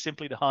that was just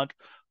simply the hunt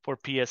for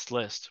PS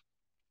List.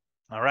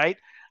 All right.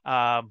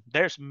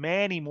 There's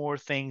many more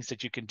things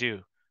that you can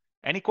do.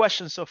 Any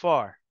questions so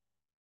far?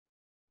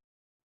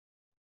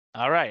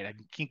 All right. I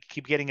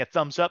keep getting a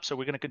thumbs up, so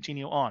we're going to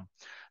continue on.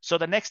 So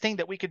the next thing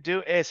that we could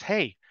do is,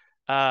 hey,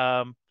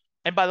 and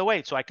by the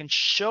way, so I can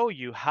show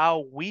you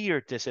how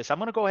weird this is. I'm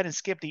going to go ahead and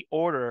skip the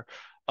order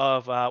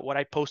of what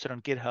I posted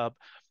on GitHub.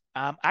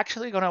 I'm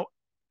actually going to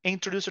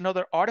introduce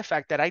another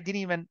artifact that I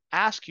didn't even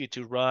ask you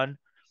to run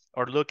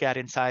or look at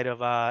inside of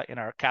in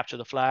our capture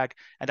the flag,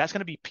 and that's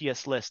going to be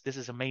PS List. This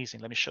is amazing.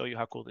 Let me show you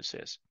how cool this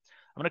is.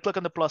 I'm going to click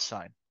on the plus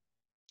sign.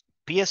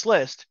 PS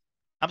List.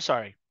 I'm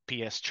sorry,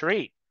 PS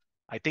Tree.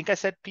 I think I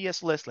said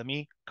PS List. Let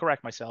me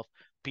correct myself.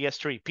 PS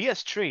Tree.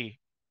 PS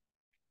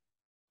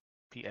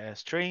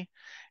Tree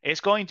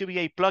is going to be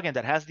a plugin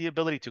that has the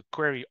ability to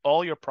query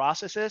all your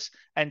processes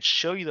and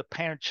show you the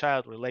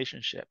parent-child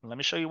relationship. And let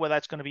me show you why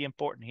that's going to be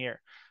important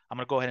here. I'm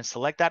going to go ahead and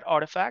select that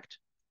artifact,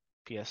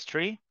 PS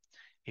Tree.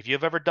 If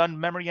you've ever done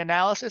memory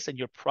analysis, and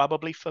you're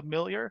probably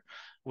familiar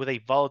with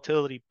a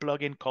volatility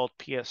plugin called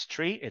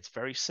PS3, it's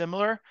very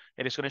similar.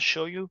 It is going to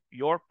show you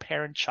your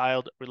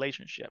parent-child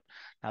relationship.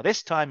 Now,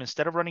 this time,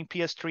 instead of running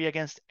PS3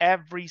 against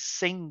every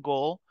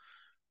single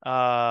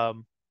okay,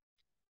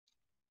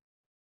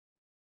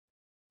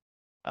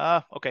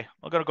 I'm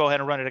going to go ahead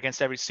and run it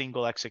against every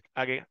single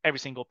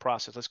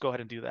process. Let's go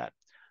ahead and do that.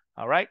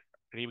 All right,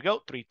 here we go.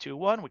 3, 2,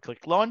 1. We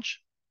click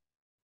launch.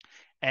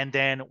 And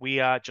then we,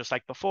 just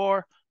like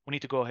before, we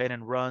need to go ahead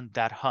and run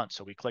that hunt.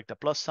 So we click the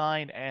plus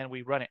sign and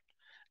we run it.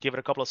 Give it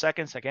a couple of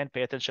seconds. Again,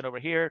 pay attention over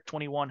here.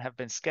 21 have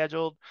been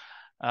scheduled.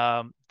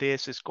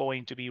 This is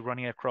going to be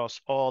running across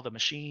all the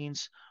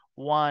machines.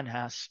 One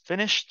has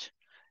finished.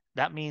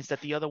 That means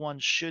that the other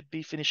ones should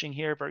be finishing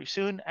here very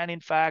soon. And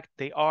in fact,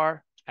 they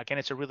are. Again,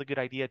 it's a really good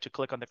idea to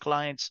click on the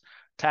clients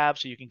tab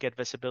so you can get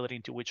visibility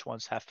into which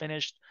ones have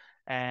finished.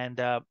 And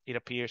it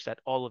appears that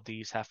all of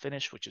these have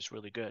finished, which is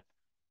really good.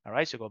 All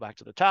right, so go back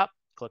to the top,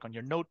 click on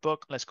your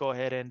notebook. Let's go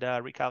ahead and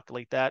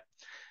recalculate that.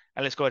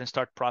 And let's go ahead and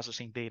start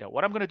processing data.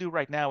 What I'm going to do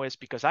right now is,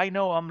 because I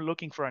know I'm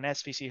looking for an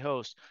SVC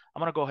host,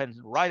 I'm going to go ahead and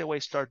right away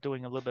start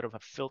doing a little bit of a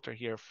filter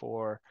here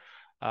for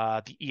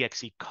the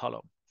EXE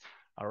column.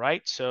 All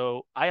right,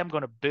 so I am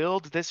going to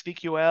build this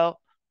VQL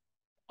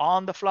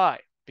on the fly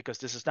because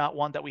this is not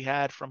one that we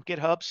had from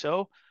GitHub.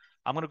 So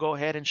I'm going to go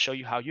ahead and show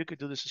you how you could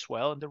do this as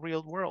well in the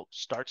real world.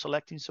 Start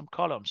selecting some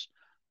columns.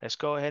 Let's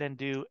go ahead and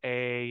do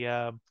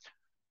a,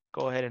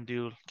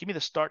 give me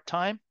the start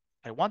time.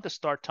 I want the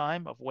start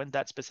time of when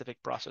that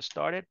specific process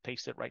started.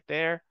 Paste it right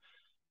there.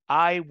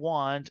 I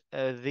want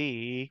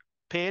the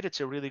PID.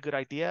 It's a really good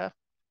idea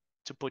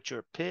to put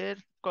your PID.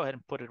 Go ahead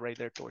and put it right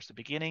there towards the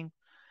beginning.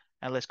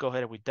 And let's go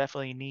ahead and we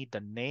definitely need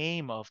the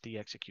name of the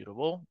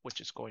executable,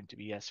 which is going to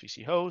be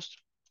SVC host.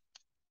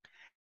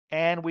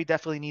 And we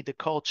definitely need the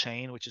call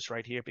chain, which is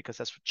right here, because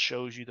that's what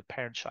shows you the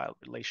parent-child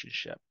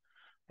relationship.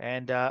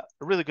 And a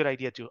really good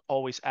idea to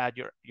always add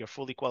your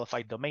fully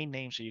qualified domain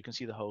name so you can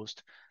see the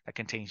host that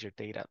contains your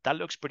data. That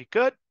looks pretty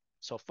good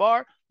so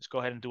far. Let's go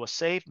ahead and do a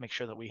save, make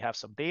sure that we have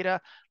some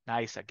data.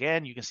 Nice,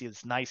 again, you can see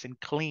it's nice and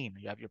clean.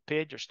 You have your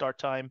PID, your start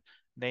time,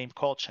 name,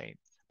 call chain.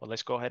 But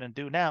let's go ahead and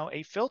do now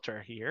a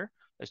filter here.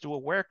 Let's do a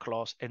where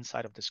clause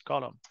inside of this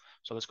column.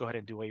 So let's go ahead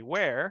and do a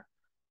where,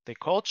 the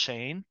call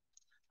chain,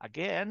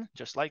 again,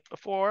 just like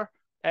before,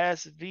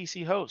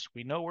 SVC host.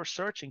 We know we're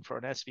searching for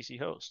an SVC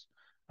host.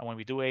 And when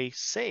we do a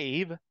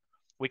save,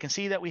 we can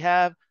see that we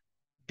have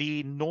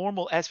the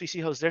normal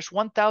SVC host. There's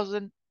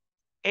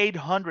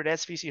 1,800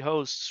 SVC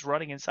hosts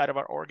running inside of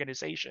our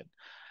organization.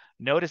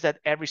 Notice that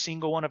every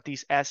single one of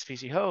these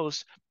SVC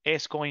hosts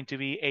is going to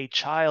be a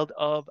child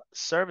of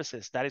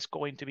services. That is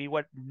going to be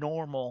what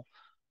normal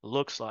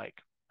looks like.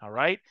 All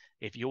right.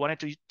 If you wanted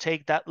to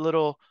take that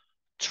little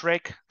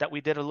trick that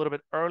we did a little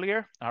bit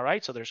earlier, all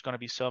right, so there's going to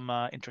be some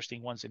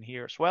interesting ones in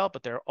here as well,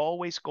 but they're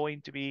always going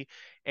to be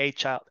a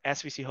child.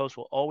 SVC host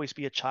will always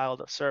be a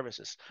child of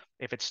services.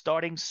 If it's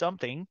starting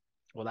something,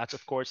 well, that's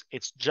of course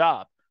its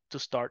job to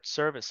start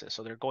services.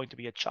 So they're going to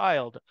be a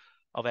child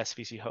of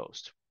SVC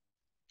host.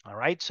 All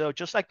right, so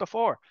just like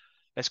before,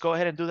 let's go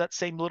ahead and do that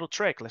same little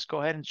trick. Let's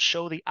go ahead and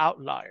show the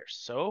outliers.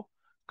 So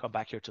come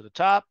back here to the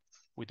top.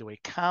 We do a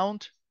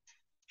count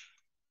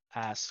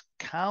as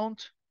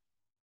count.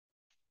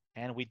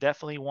 And we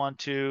definitely want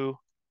to,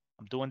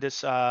 I'm doing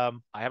this, I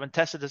haven't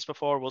tested this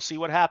before. We'll see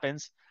what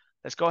happens.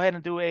 Let's go ahead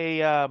and do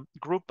a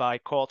group by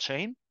call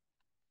chain.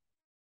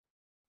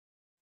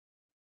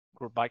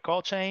 Group by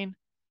call chain.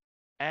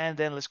 And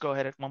then let's go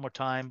ahead and one more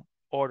time,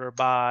 order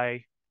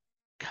by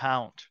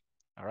count.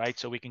 All right,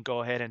 so we can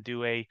go ahead and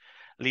do a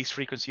least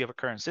frequency of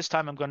occurrence. This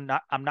time I'm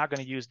not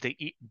going to use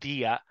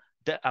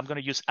I'm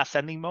going to use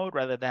ascending mode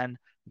rather than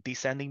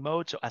descending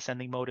mode. So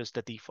ascending mode is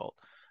the default.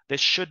 This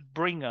should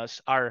bring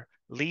us our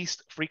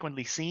least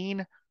frequently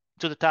seen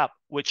to the top,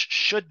 which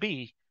should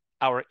be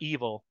our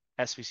evil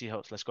SVC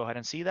host. Let's go ahead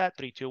and see that.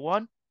 3, 2,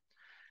 1.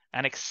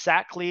 And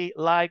exactly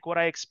like what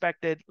I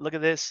expected. Look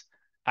at this.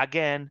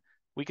 Again,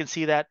 we can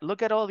see that.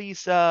 Look at all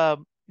these, here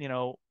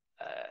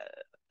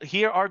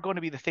are going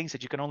to be the things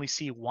that you can only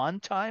see one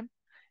time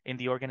in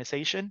the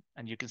organization.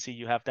 And you can see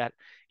you have that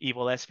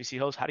evil SVC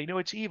host. How do you know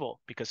it's evil?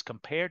 Because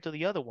compared to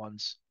the other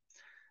ones,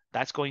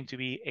 that's going to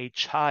be a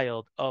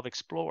child of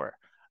Explorer,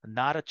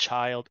 not a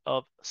child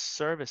of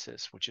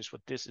services, which is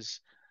what this is,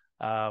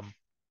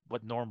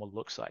 what normal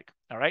looks like.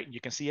 All right, you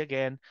can see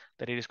again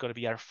that it is going to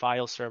be our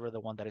file server, the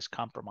one that is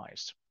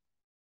compromised.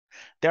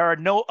 There are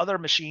no other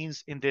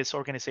machines in this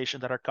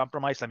organization that are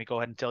compromised. Let me go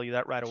ahead and tell you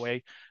that right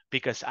away,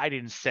 because I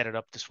didn't set it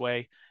up this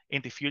way.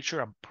 In the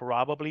future, I'm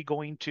probably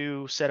going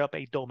to set up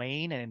a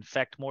domain and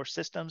infect more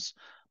systems.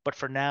 But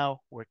for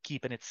now, we're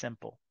keeping it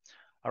simple.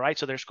 All right,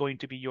 so there's going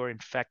to be your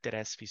infected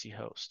SVC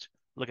host.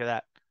 Look at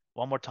that.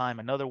 One more time,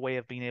 another way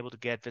of being able to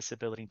get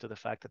visibility into the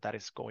fact that that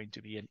is going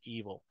to be an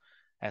evil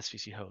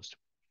SVC host.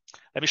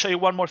 Let me show you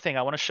one more thing.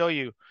 I want to show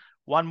you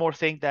one more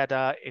thing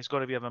that is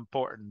going to be of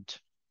important.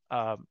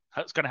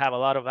 It's going to have a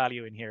lot of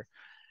value in here.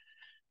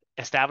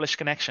 Establish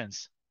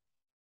connections.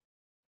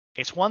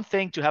 It's one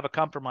thing to have a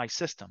compromised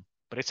system,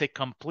 but it's a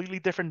completely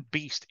different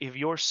beast if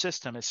your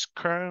system is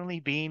currently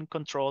being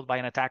controlled by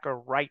an attacker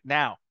right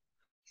now.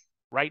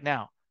 Right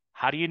now.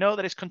 How do you know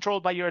that it's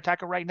controlled by your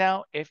attacker right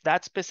now? If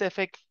that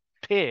specific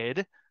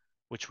PID,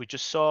 which we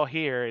just saw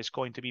here is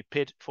going to be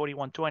PID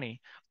 4120,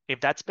 if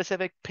that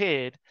specific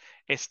PID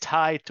is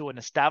tied to an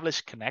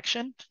established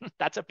connection,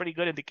 that's a pretty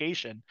good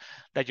indication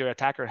that your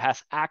attacker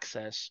has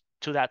access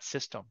to that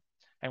system.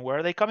 And where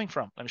are they coming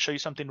from? Let me show you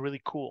something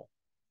really cool.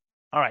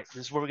 All right,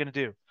 this is what we're going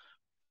to do.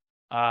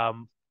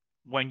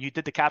 When you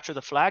did the capture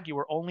the flag, you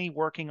were only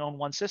working on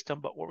one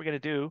system, but what we're going to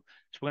do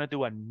is we're going to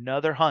do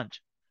another hunt.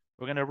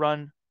 We're going to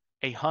run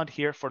a hunt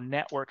here for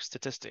network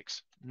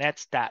statistics,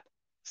 netstat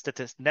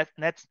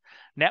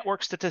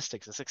network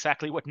statistics. That's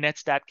exactly what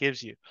netstat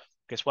gives you.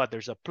 Guess what?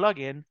 There's a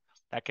plugin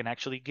that can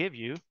actually give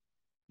you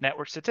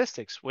network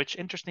statistics, which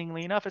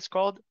interestingly enough, it's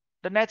called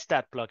the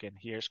netstat plugin.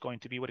 Here's going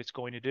to be what it's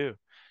going to do.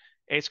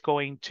 It's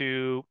going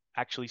to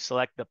actually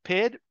select the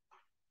PID.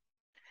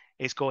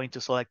 It's going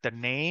to select the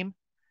name.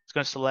 It's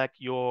going to select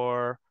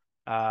your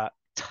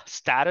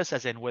status,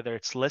 as in whether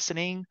it's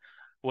listening,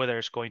 whether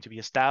it's going to be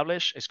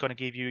established. It's going to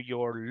give you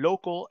your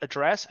local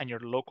address and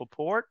your local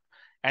port.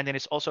 And then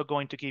it's also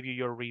going to give you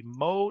your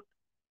remote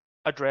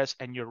address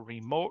and your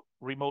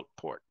remote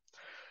port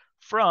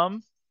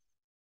from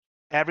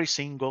every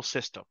single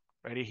system.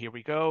 Ready? Here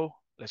we go.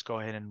 Let's go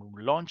ahead and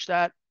launch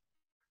that.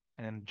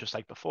 And then just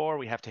like before,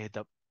 we have to hit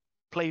the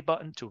play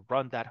button to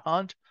run that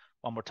hunt.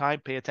 One more time,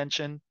 pay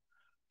attention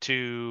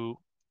to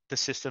the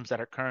systems that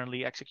are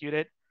currently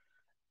executed.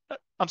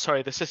 I'm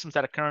sorry, the systems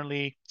that are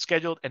currently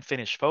scheduled and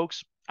finished,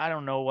 folks. I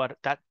don't know what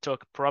that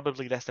took,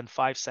 probably less than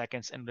 5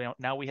 seconds. And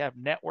now we have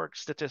network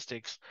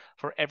statistics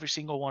for every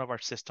single one of our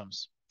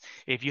systems.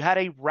 If you had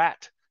a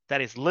rat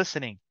that is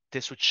listening,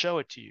 this would show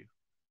it to you.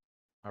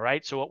 All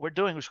right. So what we're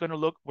doing is we're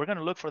going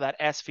to look for that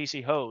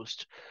SVC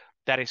host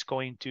that is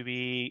going to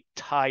be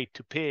tied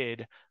to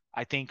PID.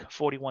 I think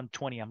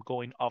 4120. I'm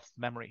going off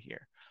memory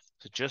here.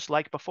 So just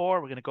like before,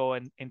 we're going to go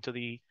into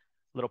the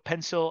little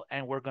pencil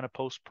and we're going to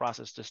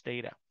post-process this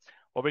data.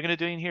 What we're going to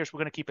do in here is we're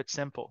going to keep it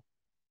simple.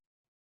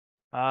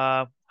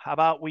 How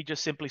about we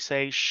just simply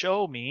say,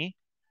 show me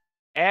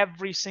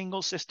every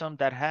single system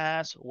that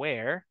has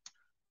where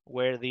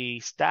the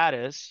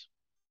status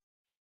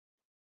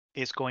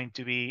is going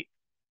to be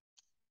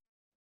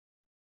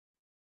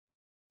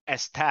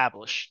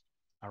established.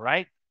 All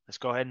right, let's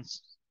go ahead and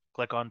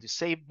click on the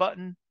save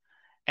button.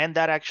 And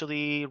that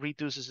actually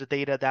reduces the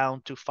data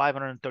down to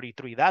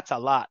 533. That's a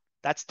lot.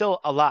 That's still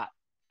a lot.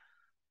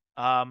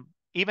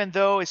 Even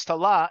though it's a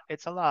lot,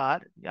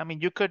 I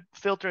mean, you could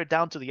filter it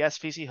down to the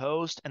SVC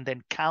host and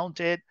then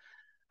count it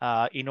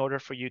in order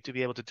for you to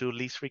be able to do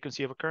least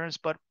frequency of occurrence.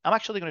 But I'm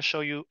actually going to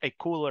show you a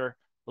cooler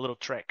little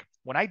trick.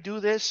 When I do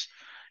this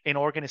in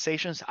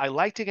organizations, I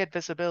like to get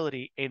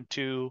visibility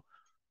into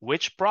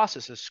which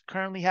processes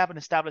currently have an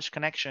established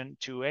connection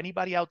to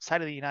anybody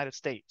outside of the United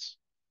States.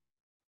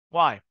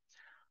 Why?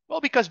 Well,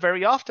 because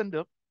very often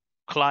the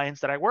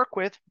clients that I work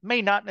with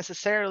may not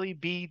necessarily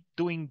be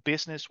doing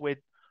business with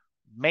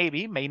may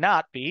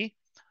not be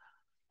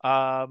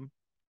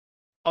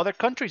other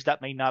countries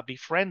that may not be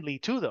friendly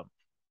to them.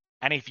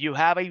 And if you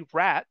have a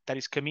rat that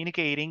is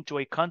communicating to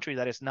a country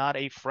that is not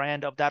a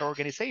friend of that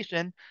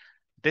organization,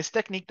 this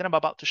technique that I'm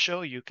about to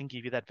show you can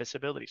give you that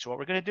visibility. So what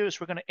we're going to do is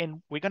we're going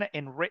to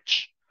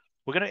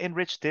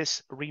enrich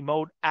this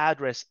remote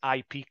address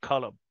IP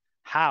column.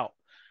 How?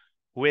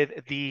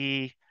 With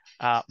the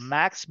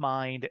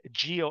MaxMind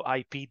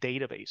GeoIP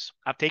database.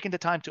 I've taken the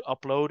time to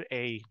upload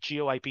a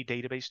GeoIP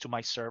database to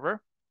my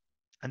server,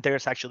 and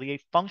there's actually a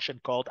function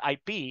called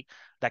IP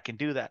that can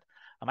do that.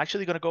 I'm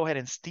actually going to go ahead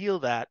and steal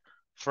that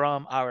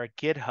from our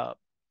GitHub.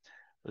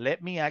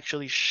 Let me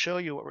actually show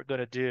you what we're going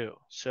to do.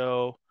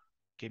 So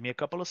give me a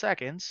couple of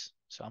seconds.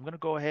 So I'm going to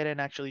go ahead and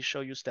actually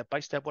show you step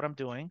by step what I'm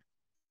doing.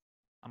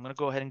 I'm going to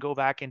go ahead and go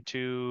back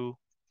into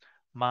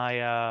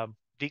my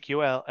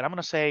DQL, and I'm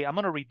going to say I'm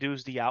going to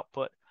reduce the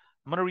output.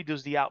 I'm going to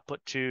reduce the output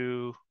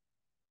to,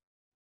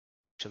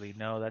 actually,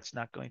 no, that's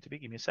not going to be.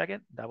 Give me a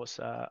second. That was,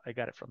 I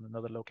got it from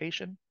another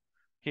location.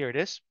 Here it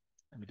is.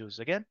 Let me do this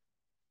again.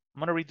 I'm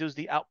going to reduce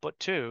the output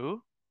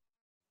to,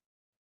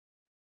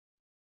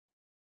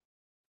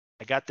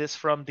 I got this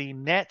from the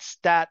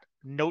netstat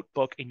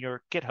notebook in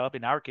your GitHub,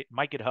 in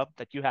my GitHub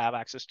that you have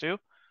access to.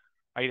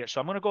 Right there.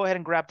 So I'm going to go ahead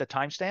and grab the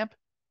timestamp.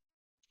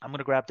 I'm going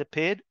to grab the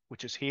PID,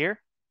 which is here.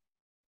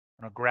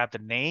 I'm going to grab the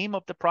name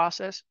of the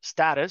process,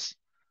 status,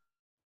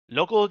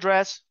 local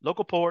address,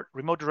 local port,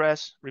 remote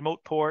address,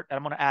 remote port, and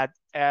I'm going to add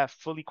a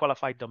fully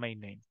qualified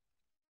domain name.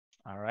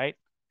 All right.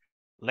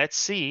 Let's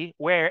see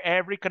where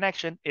every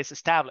connection is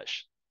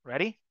established.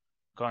 Ready?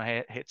 Go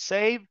ahead, hit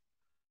save.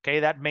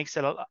 Okay, that makes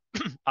it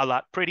a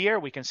lot prettier.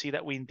 We can see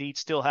that we indeed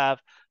still have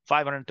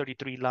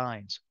 533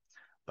 lines.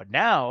 But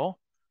now,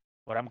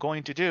 what I'm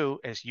going to do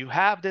is you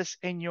have this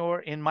in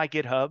my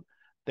GitHub.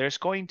 There's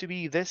going to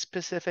be this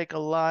specific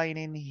line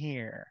in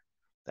here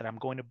that I'm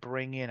going to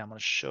bring in. I'm going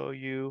to show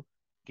you.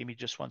 Give me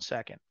just 1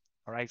 second.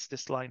 All right, it's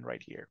this line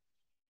right here.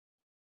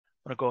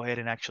 I'm going to go ahead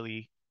and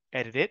actually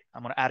edit it.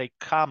 I'm going to add a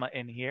comma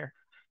in here.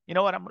 You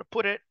know what? I'm gonna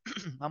put it.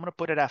 I'm gonna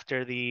put it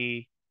after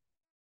the.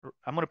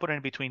 I'm gonna put it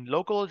in between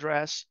local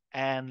address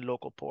and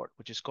local port,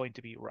 which is going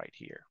to be right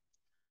here.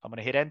 I'm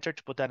gonna hit enter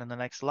to put that in the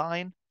next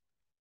line.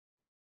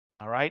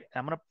 All right.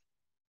 I'm gonna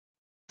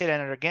hit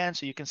enter again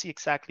so you can see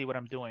exactly what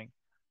I'm doing.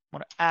 I'm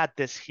gonna add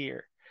this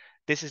here.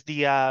 This is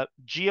the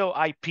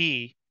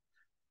GeoIP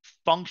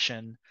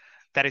function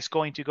that is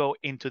going to go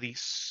into the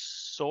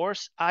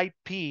source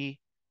IP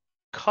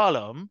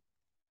column,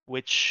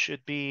 which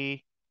should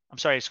be, I'm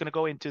sorry, it's going to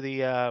go into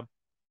the,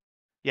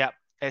 yeah,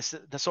 as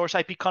the source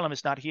IP column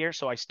is not here.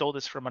 So I stole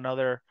this from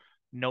another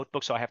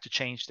notebook. So I have to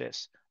change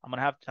this. I'm going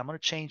to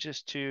change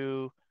this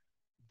to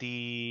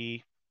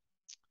the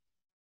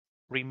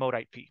remote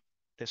IP,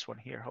 this one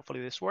here.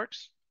 Hopefully this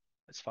works.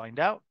 Let's find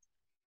out.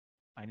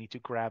 I need to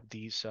grab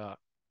these.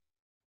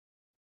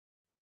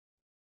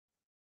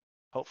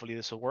 Hopefully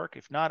this will work.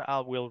 If not,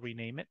 I will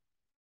rename it.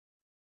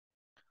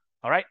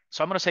 All right.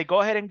 So I'm going to say,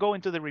 go ahead and go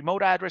into the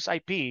remote address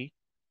IP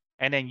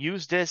and then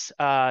use this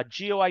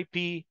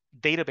GeoIP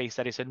database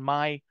that is in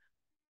my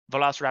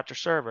Velociraptor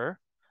server,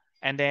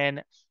 and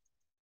then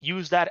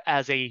use that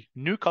as a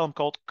new column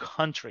called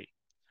country.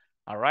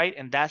 All right,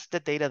 and that's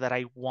the data that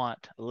I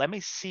want. Let me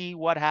see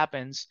what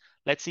happens.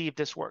 Let's see if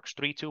this works.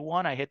 3, 2,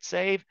 1, I hit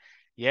save.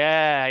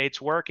 Yeah,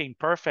 it's working.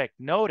 Perfect.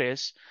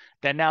 Notice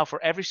that now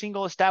for every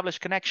single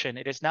established connection,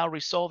 it is now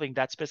resolving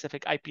that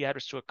specific IP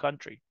address to a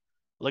country.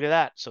 Look at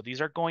that. So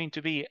these are going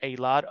to be a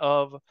lot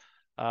of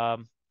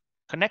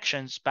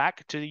connections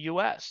back to the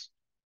US.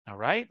 All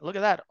right, look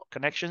at that.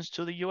 Connections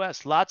to the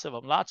US, lots of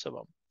them, lots of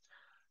them.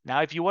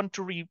 Now, if you want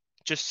to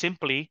just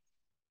simply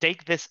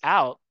take this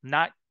out,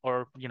 not,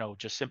 or,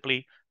 just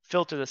simply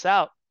filter this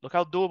out, look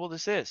how doable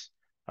this is.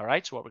 All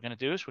right, so what we're going to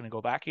do is we're going to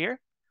go back here,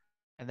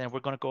 and then we're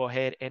going to go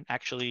ahead and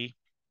actually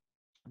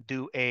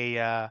do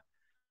a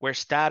where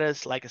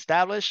status like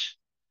establish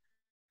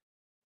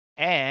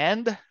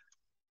and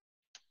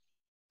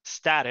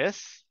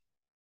status.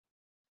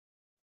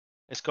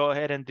 Let's go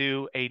ahead and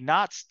do a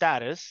not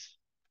status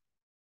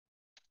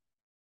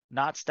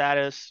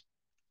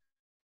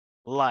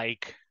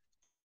like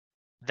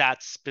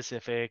that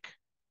specific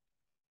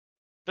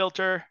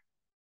filter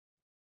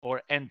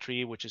or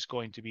entry, which is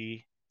going to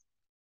be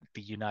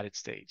the United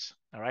States.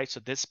 All right, so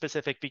this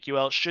specific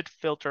PQL should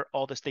filter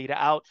all this data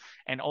out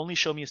and only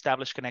show me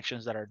established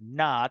connections that are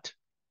not,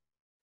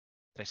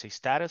 did I say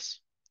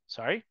status?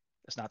 Sorry,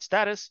 it's not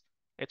status,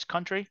 it's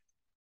country.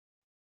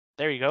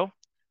 There you go,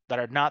 that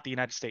are not the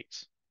United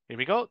States. Here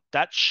we go,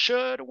 that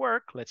should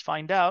work. Let's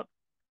find out.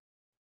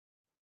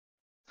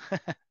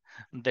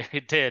 There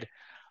it did.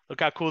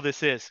 Look how cool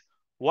this is.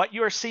 What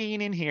you're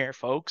seeing in here,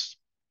 folks,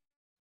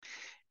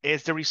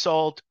 is the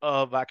result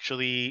of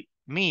actually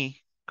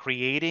me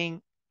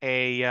creating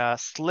a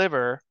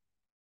sliver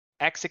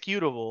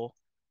executable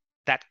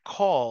that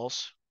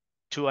calls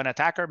to an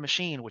attacker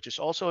machine, which is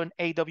also an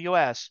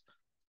AWS,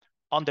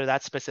 under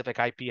that specific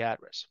IP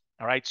address.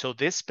 All right, so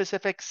this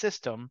specific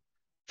system,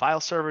 file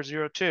server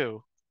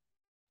 02,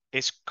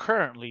 is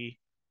currently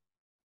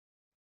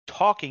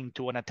talking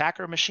to an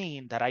attacker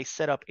machine that I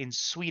set up in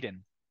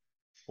Sweden.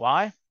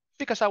 Why?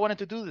 Because I wanted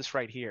to do this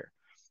right here.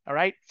 All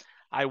right,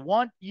 I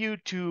want you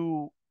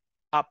to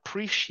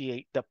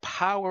appreciate the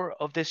power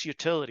of this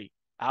utility.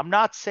 I'm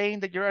not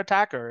saying that your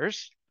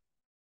attackers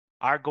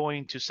are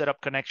going to set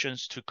up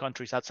connections to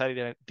countries outside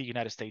of the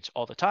United States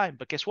all the time.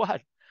 But guess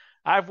what?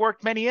 I've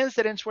worked many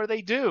incidents where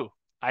they do.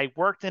 I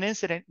worked an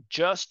incident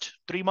just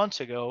 3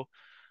 months ago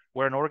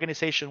where an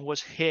organization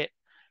was hit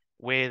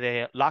with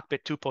a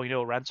Lockbit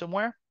 2.0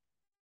 ransomware,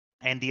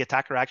 and the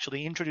attacker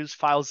actually introduced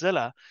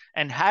FileZilla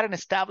and had an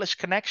established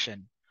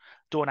connection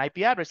to an IP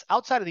address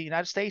outside of the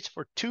United States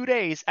for 2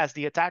 days as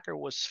the attacker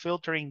was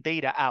filtering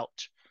data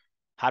out.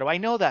 How do I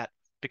know that?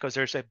 Because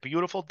there's a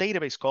beautiful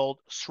database called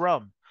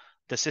SRUM,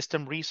 the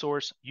System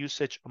Resource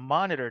Usage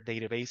Monitor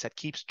database, that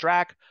keeps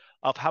track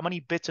of how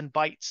many bits and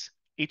bytes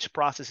each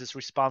process is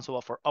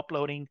responsible for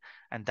uploading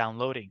and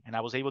downloading. And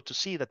I was able to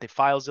see that the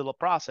FileZilla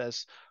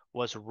process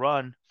was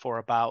run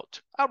for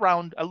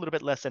around a little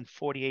bit less than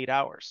 48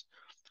 hours.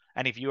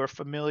 And if you are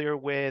familiar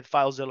with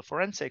FileZilla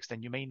forensics,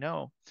 then you may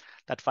know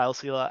that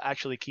FileZilla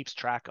actually keeps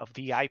track of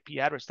the IP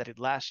address that it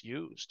last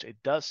used. It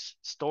does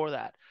store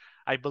that,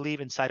 I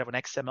believe, inside of an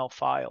XML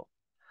file.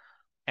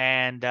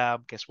 And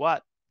guess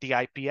what? The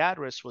IP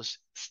address was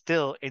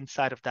still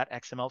inside of that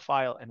XML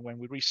file. And when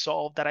we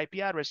resolved that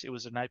IP address, it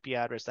was an IP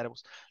address that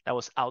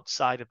was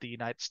outside of the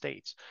United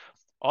States.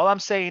 All I'm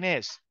saying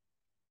is,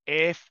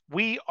 if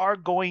we are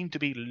going to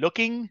be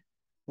looking,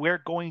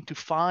 we're going to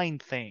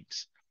find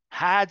things.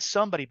 Had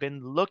somebody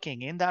been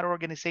looking in that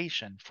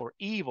organization for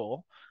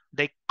evil,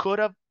 they could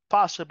have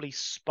possibly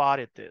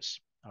spotted this.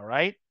 All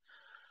right.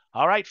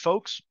 All right,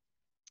 folks.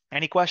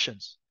 Any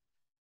questions?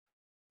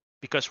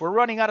 Because we're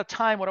running out of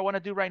time, what I want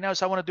to do right now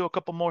is I want to do a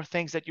couple more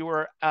things that you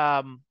were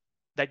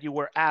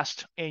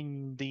asked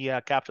in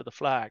the capture the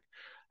flag.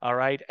 All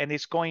right, and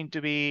it's going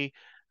to be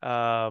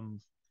what,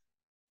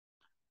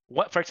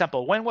 for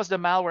example, when was the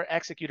malware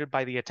executed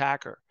by the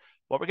attacker?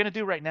 What we're going to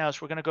do right now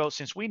is we're going to go,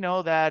 since we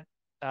know that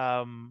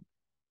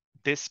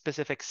this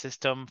specific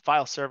system,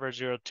 file server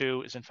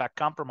 02, is in fact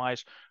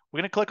compromised, we're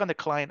going to click on the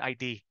client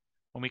ID.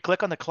 When we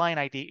click on the client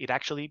ID, it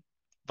actually,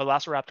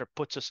 Velociraptor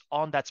puts us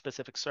on that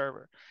specific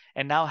server.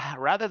 And now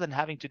rather than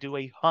having to do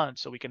a hunt,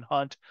 so we can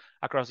hunt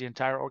across the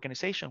entire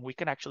organization, we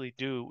can actually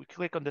we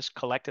click on this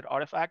collected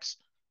artifacts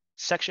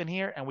section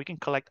here, and we can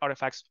collect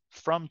artifacts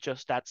from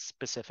just that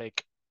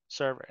specific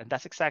server. And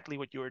that's exactly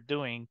what you were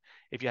doing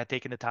if you had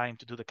taken the time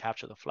to do the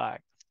capture the flag.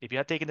 If you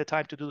had taken the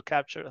time to do the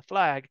capture the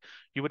flag,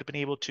 you would have been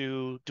able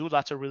to do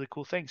lots of really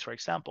cool things. For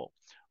example,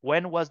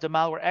 when was the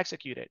malware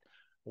executed?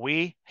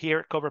 We here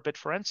at Cobra Bit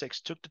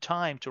Forensics took the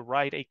time to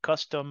write a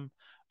custom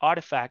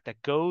artifact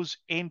that goes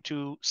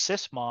into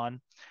Sysmon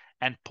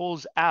and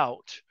pulls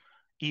out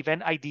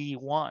event ID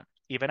 1.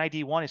 Event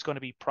ID 1 is going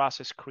to be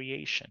process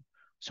creation.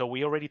 So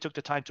we already took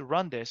the time to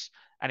run this.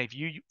 And if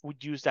you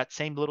would use that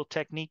same little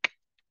technique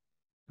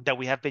that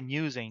we have been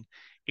using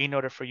in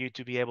order for you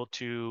to be able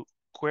to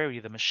query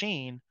the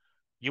machine,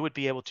 you would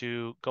be able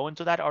to go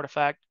into that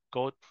artifact,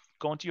 go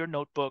into your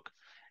notebook,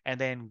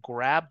 and then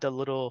grab the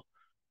little,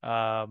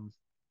 for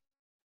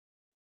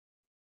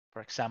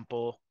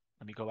example,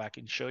 let me go back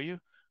and show you.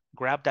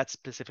 Grab that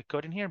specific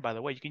code in here. By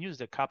the way, you can use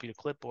the copy to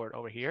clipboard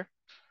over here,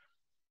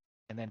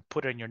 and then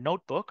put it in your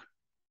notebook.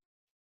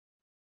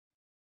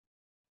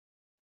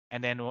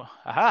 And then,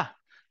 aha,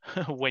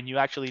 when you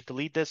actually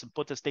delete this and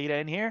put this data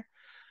in here,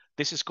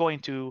 this is going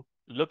to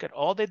look at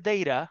all the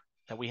data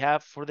that we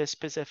have for this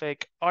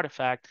specific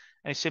artifact,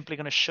 and it's simply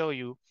going to show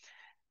you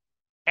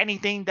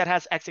anything that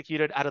has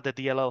executed out of the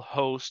DLL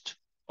host,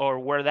 or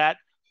where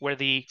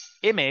the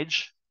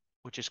image,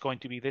 which is going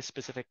to be this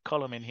specific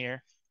column in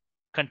here,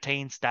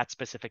 contains that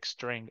specific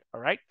string. All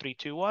right, 3,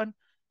 2, 1.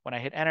 When I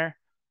hit enter,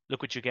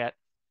 look what you get.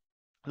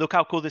 Look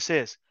how cool this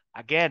is.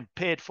 Again,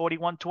 PID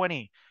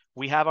 4120.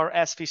 We have our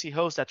SVC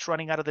host that's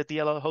running out of the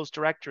DLL host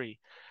directory.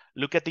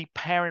 Look at the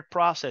parent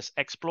process,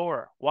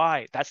 Explorer.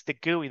 Why? That's the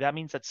GUI. That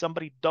means that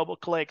somebody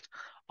double-clicked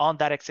on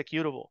that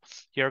executable.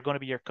 Here are going to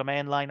be your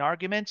command line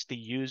arguments, the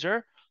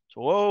user.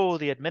 So, whoa,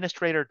 the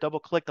administrator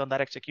double-clicked on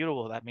that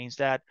executable. That means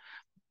that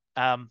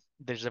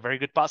there's a very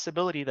good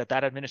possibility that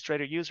that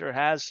administrator user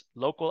has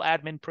local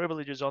admin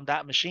privileges on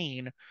that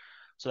machine.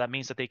 So that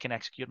means that they can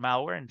execute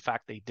malware. In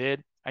fact, they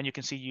did. And you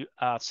can see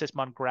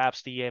Sysmon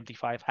grabs the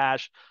MD5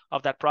 hash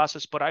of that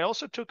process. But I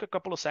also took a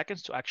couple of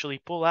seconds to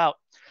actually pull out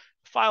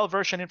file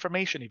version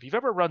information. If you've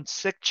ever run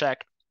SIGCheck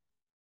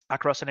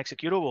across an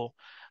executable,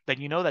 then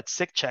you know that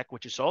SIGCheck,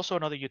 which is also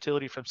another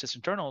utility from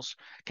sysinternals,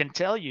 can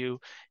tell you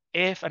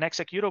if an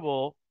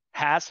executable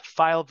has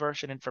file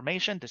version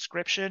information,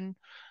 description,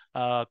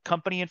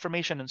 company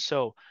information. And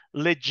so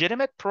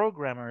legitimate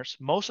programmers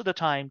most of the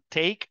time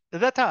take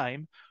the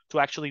time to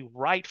actually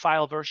write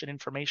file version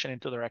information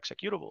into their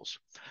executables.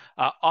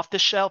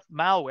 Off-the-shelf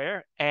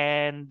malware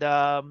and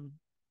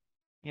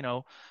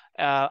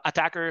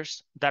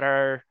attackers that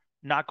are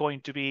not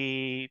going to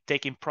be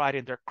taking pride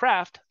in their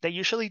craft, they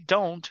usually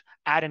don't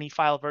add any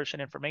file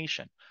version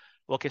information.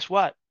 Well, guess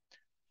what?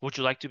 Would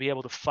you like to be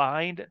able to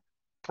find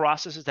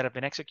processes that have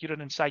been executed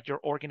inside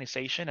your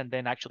organization and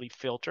then actually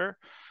filter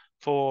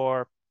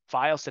for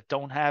files that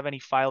don't have any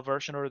file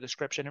version or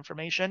description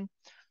information?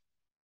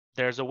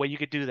 There's a way you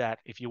could do that.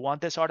 If you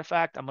want this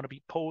artifact, I'm going to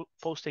be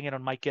posting it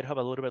on my GitHub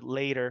a little bit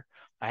later.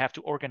 I have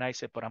to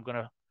organize it, but I'm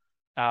going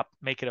to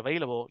make it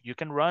available. You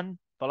can run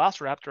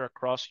Velociraptor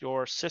across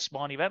your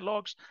Sysmon event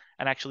logs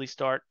and actually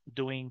start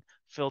doing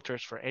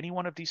filters for any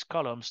one of these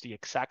columns the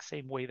exact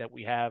same way that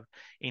we have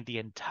in the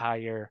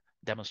entire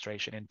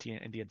demonstration,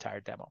 in the entire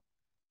demo.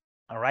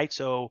 All right,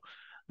 so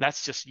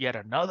that's just yet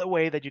another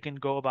way that you can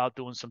go about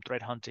doing some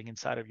threat hunting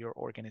inside of your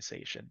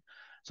organization.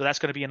 So that's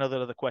going to be another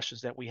of the questions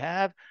that we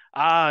have.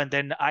 And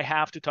then I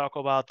have to talk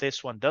about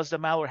this one. Does the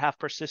malware have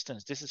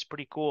persistence? This is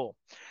pretty cool.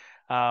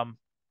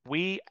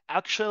 We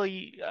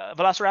actually,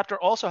 Velociraptor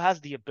also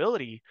has the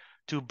ability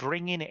to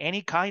bring in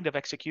any kind of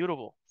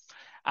executable.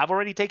 I've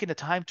already taken the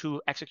time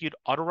to execute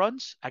auto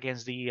runs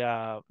against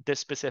this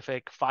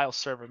specific file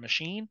server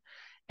machine.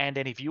 And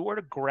then if you were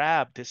to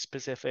grab this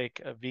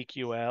specific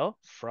VQL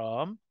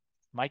from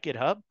my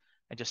GitHub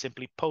and just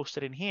simply post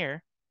it in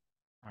here,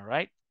 all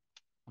right,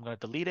 I'm going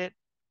to delete it,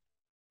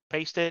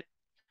 paste it.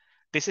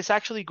 This is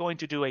actually going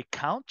to do a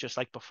count just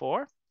like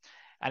before,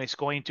 and it's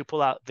going to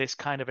pull out this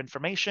kind of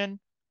information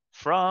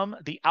from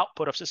the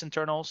output of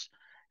sysinternals,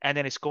 and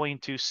then it's going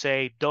to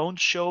say, don't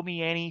show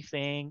me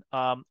anything,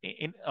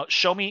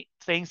 show me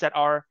things that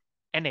are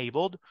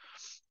enabled,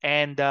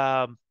 and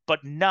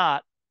but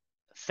not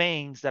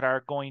things that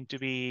are going to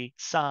be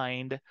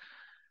signed,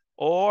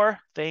 or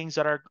things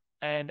that are,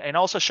 and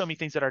also show me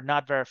things that are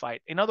not verified.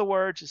 In other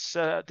words,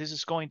 this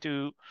is going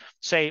to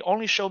say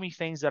only show me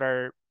things that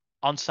are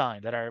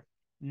unsigned, that are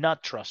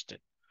not trusted.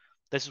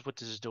 This is what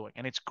this is doing.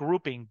 And it's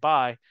grouping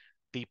by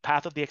the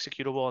path of the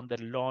executable and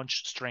the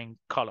launch string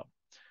column.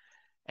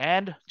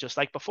 And just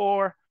like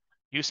before,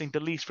 using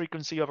the least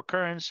frequency of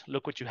occurrence,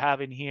 look what you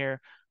have in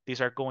here. These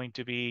are going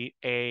to be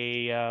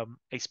a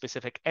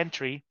specific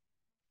entry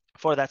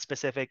for that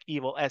specific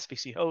evil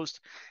SVC host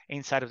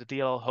inside of the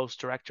DLL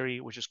host directory,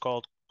 which is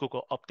called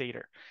Google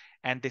Updater.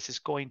 And this is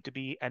going to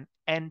be an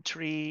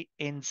entry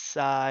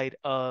inside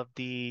of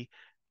the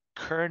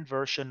current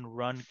version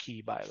run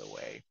key, by the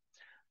way.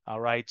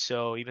 All right,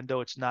 so even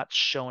though it's not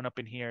showing up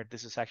in here,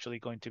 this is actually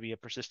going to be a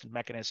persistent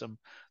mechanism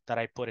that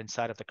I put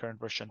inside of the current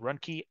version run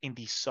key in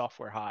the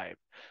software hive.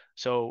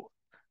 So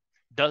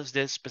does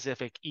this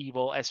specific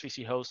evil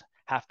SVC host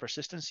have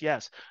persistence?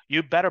 Yes.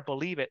 You better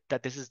believe it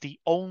that this is the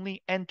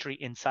only entry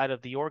inside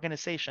of the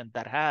organization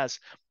that has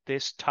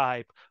this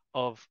type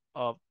of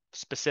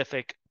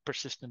specific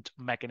persistent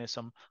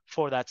mechanism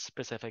for that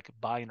specific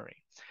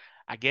binary.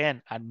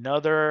 Again,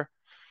 another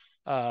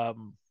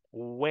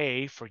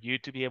way for you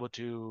to be able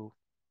to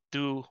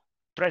do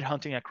threat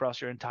hunting across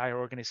your entire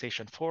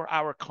organization. For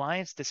our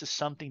clients, this is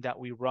something that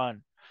we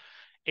run.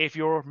 If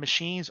your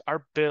machines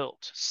are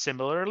built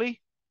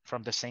similarly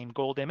from the same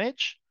gold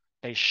image,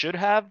 they should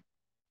have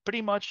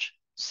pretty much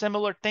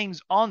similar things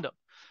on them.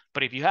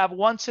 But if you have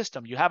one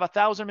system, you have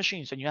 1,000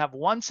 machines, and you have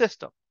one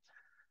system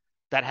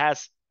that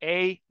has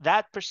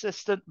that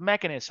persistent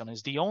mechanism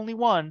is the only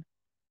one,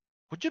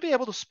 would you be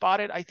able to spot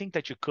it? I think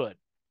that you could.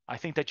 I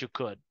think that you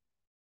could.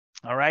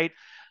 All right.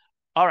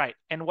 All right.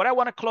 And what I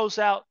want to close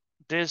out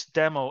this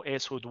demo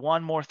is with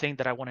one more thing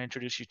that I want to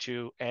introduce you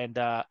to, and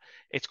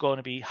it's going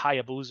to be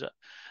Hayabusa.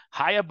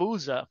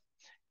 Hayabusa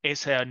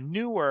is a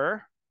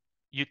newer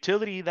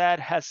utility that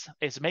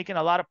is making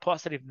a lot of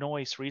positive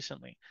noise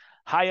recently.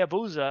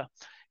 Hayabusa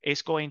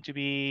is going to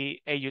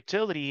be a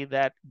utility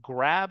that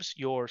grabs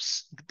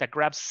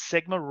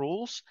Sigma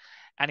rules,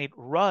 and it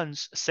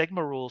runs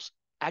Sigma rules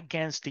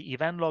against the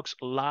event logs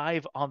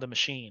live on the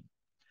machine.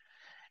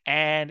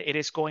 And it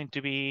is going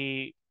to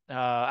be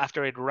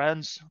after it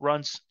runs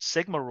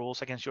Sigma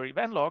rules against your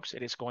event logs,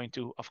 it is going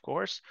to, of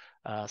course,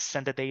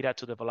 send the data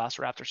to the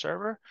Velociraptor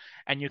server,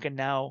 and you can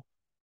now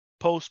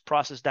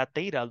post-process that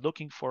data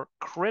looking for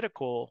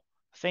critical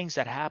things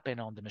that happen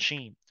on the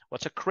machine.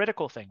 What's a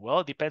critical thing? Well,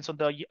 it depends on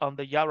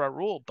the Yara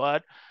rule,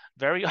 but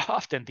very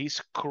often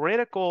these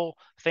critical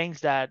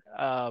things that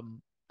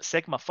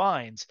Sigma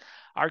finds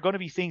are going to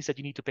be things that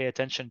you need to pay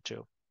attention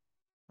to.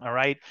 All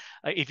right.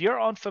 If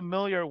you're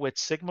unfamiliar with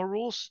Sigma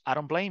rules, I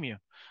don't blame you.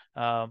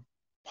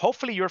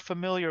 Hopefully, you're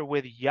familiar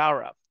with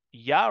Yara.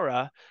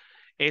 Yara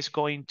is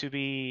going to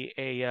be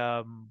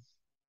a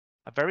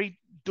very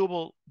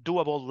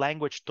doable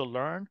language to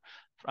learn.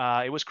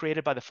 It was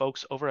created by the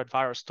folks over at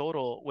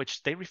VirusTotal,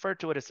 which they refer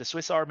to it as the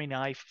Swiss Army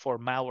knife for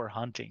malware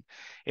hunting.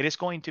 It is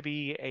going to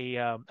be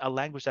a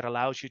language that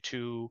allows you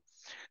to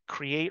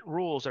create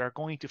rules that are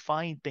going to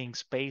find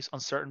things based on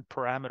certain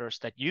parameters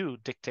that you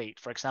dictate.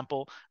 For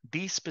example,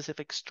 these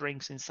specific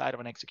strings inside of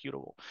an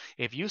executable.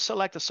 If you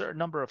select a certain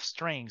number of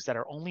strings that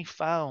are only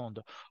found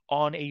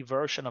on a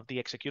version of the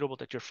executable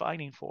that you're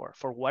finding for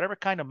whatever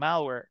kind of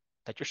malware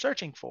that you're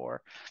searching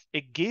for,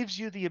 it gives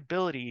you the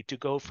ability to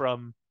go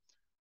from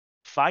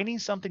finding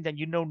something that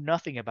you know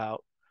nothing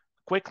about,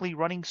 quickly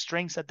running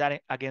strings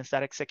against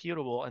that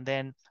executable, and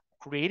then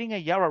creating a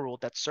Yara rule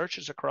that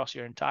searches across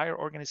your entire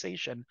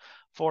organization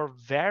for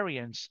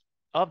variants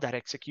of that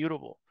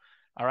executable.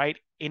 All right.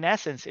 In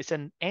essence, it's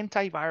an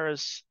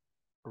antivirus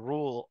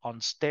rule on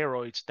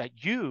steroids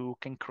that you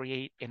can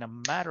create in a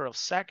matter of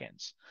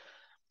seconds.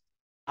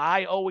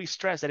 I always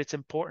stress that it's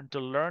important to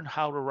learn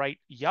how to write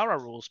Yara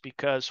rules,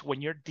 because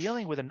when you're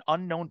dealing with an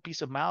unknown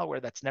piece of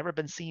malware that's never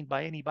been seen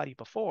by anybody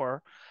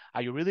before,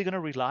 are you really going to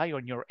rely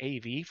on your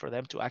AV for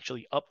them to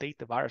actually update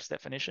the virus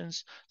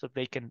definitions so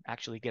they can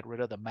actually get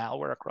rid of the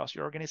malware across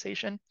your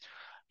organization?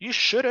 You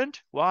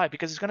shouldn't. Why?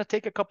 Because it's going to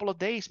take a couple of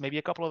days, maybe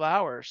a couple of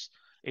hours,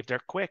 if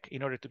they're quick,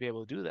 in order to be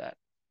able to do that.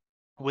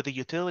 With a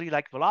utility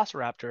like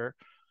Velociraptor,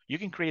 you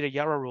can create a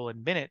Yara rule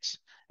in minutes,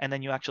 and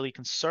then you actually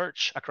can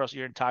search across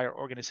your entire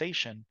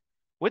organization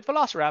with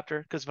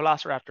Velociraptor, because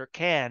Velociraptor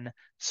can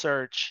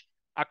search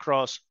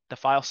across the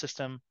file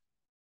system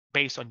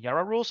based on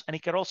Yara rules, and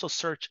it can also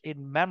search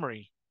in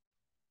memory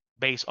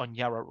based on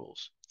Yara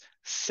rules.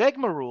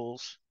 Sigma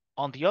rules,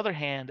 on the other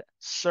hand,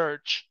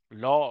 search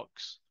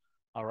logs.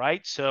 All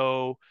right,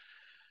 so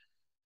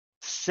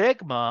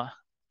Sigma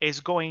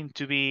is going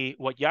to be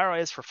what Yara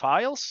is for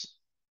files,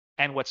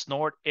 and what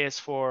Snort is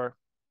for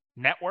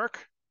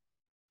network.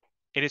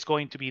 It is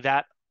going to be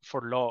that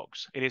for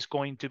logs. It is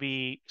going to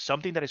be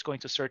something that is going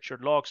to search your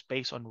logs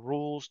based on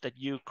rules that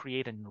you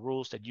create and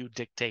rules that you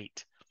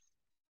dictate.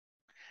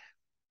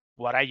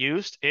 What I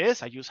used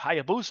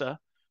Hayabusa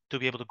to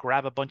be able to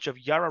grab a bunch of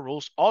Yara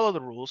rules, all of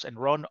the rules, and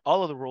run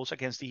all of the rules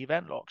against the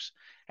event logs.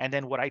 And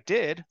then what I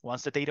did,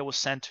 once the data was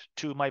sent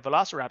to my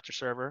Velociraptor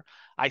server,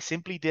 I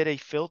simply did a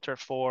filter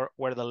for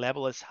where the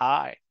level is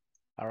high.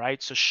 All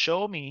right, so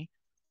show me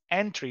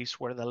entries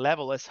where the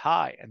level is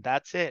high, and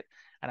that's it.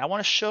 And I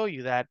want to show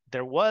you that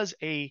there was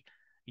a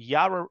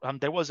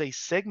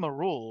Sigma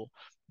rule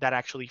that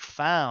actually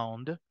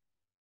found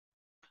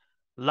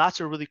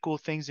lots of really cool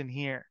things in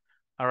here.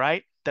 All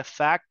right. The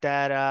fact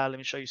that, let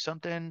me show you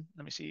something.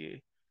 Let me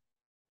see.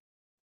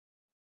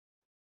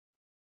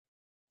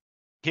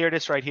 Here it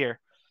is right here.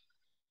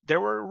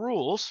 There were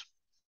rules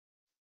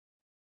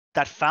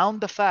that found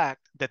the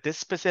fact that this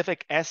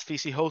specific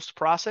SVC host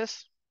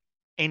process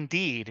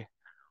indeed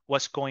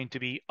was going to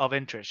be of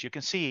interest. You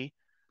can see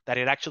that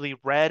it actually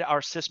read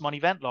our sysmon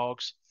event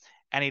logs,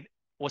 and it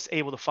was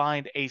able to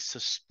find a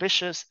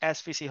suspicious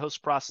SVC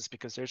host process,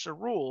 because there's a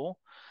rule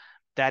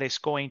that is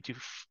going to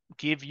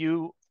give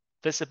you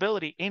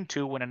visibility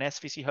into when an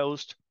SVC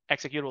host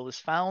executable is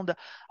found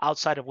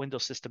outside of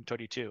Windows System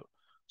 32.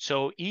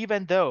 So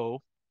even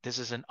though this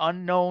is an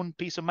unknown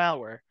piece of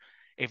malware,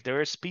 if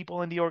there is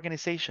people in the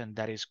organization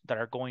that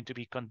are going to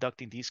be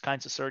conducting these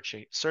kinds of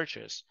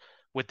searches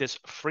with this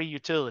free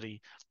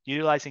utility,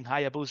 utilizing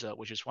Hayabusa,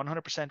 which is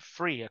 100%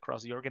 free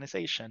across the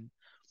organization,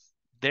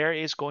 there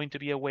is going to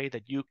be a way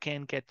that you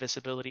can get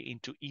visibility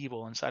into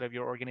evil inside of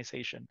your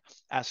organization,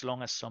 as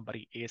long as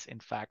somebody is in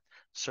fact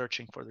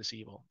searching for this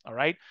evil. All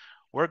right.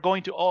 We're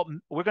going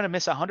to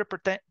miss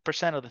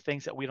 100% of the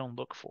things that we don't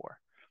look for.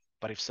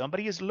 But if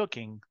somebody is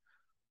looking,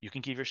 you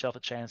can give yourself a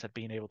chance at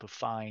being able to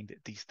find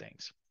these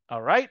things.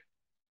 All right.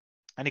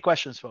 Any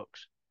questions,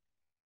 folks?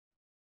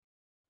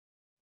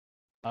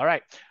 All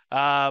right.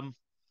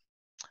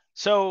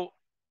 So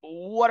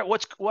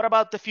what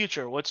about the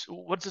future? What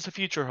does the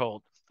future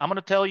hold? I'm going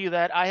to tell you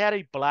that I had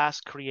a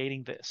blast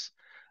creating this.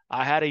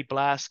 I had a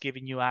blast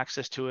giving you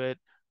access to it.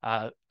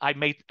 I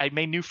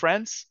made new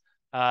friends.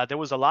 There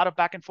was a lot of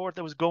back and forth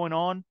that was going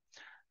on.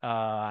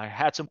 I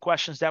had some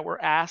questions that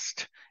were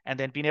asked, and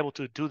then being able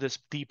to do this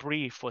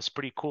debrief was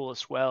pretty cool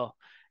as well.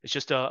 It's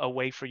just a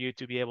way for you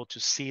to be able to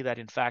see that,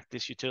 in fact,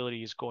 this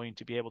utility is going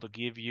to be able to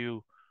give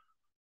you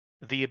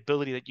the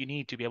ability that you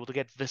need to be able to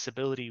get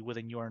visibility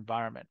within your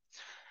environment.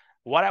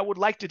 What I would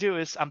like to do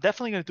is, I'm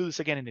definitely going to do this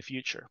again in the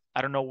future.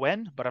 I don't know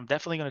when, but I'm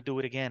definitely going to do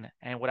it again.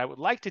 And what I would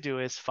like to do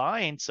is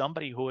find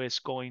somebody who is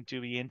going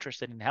to be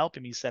interested in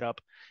helping me set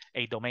up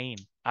a domain.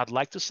 I'd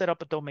like to set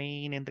up a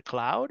domain in the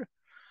cloud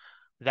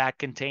that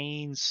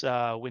contains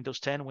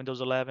Windows 10,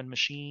 Windows 11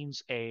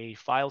 machines, a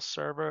file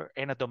server,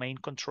 and a domain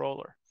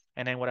controller.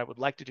 And then what I would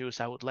like to do is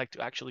I would like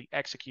to actually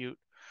execute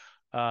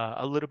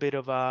a little bit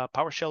of a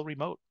PowerShell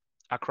remote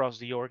across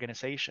the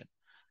organization,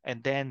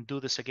 and then do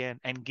this again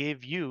and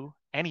give you,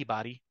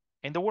 anybody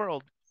in the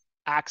world,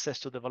 access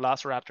to the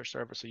Velociraptor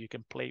server so you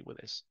can play with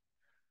this.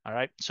 All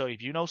right. So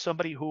if you know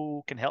somebody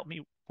who can help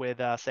me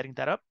with setting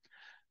that up,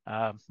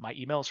 my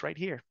email is right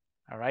here.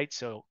 All right.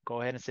 So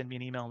go ahead and send me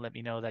an email and let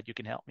me know that you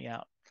can help me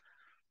out.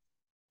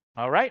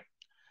 All right.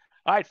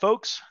 All right,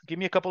 folks, give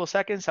me a couple of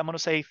seconds. I'm going to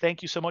say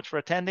thank you so much for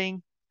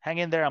attending. Hang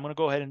in there. I'm going to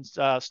go ahead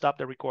and stop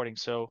the recording.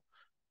 So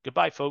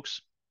goodbye,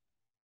 folks.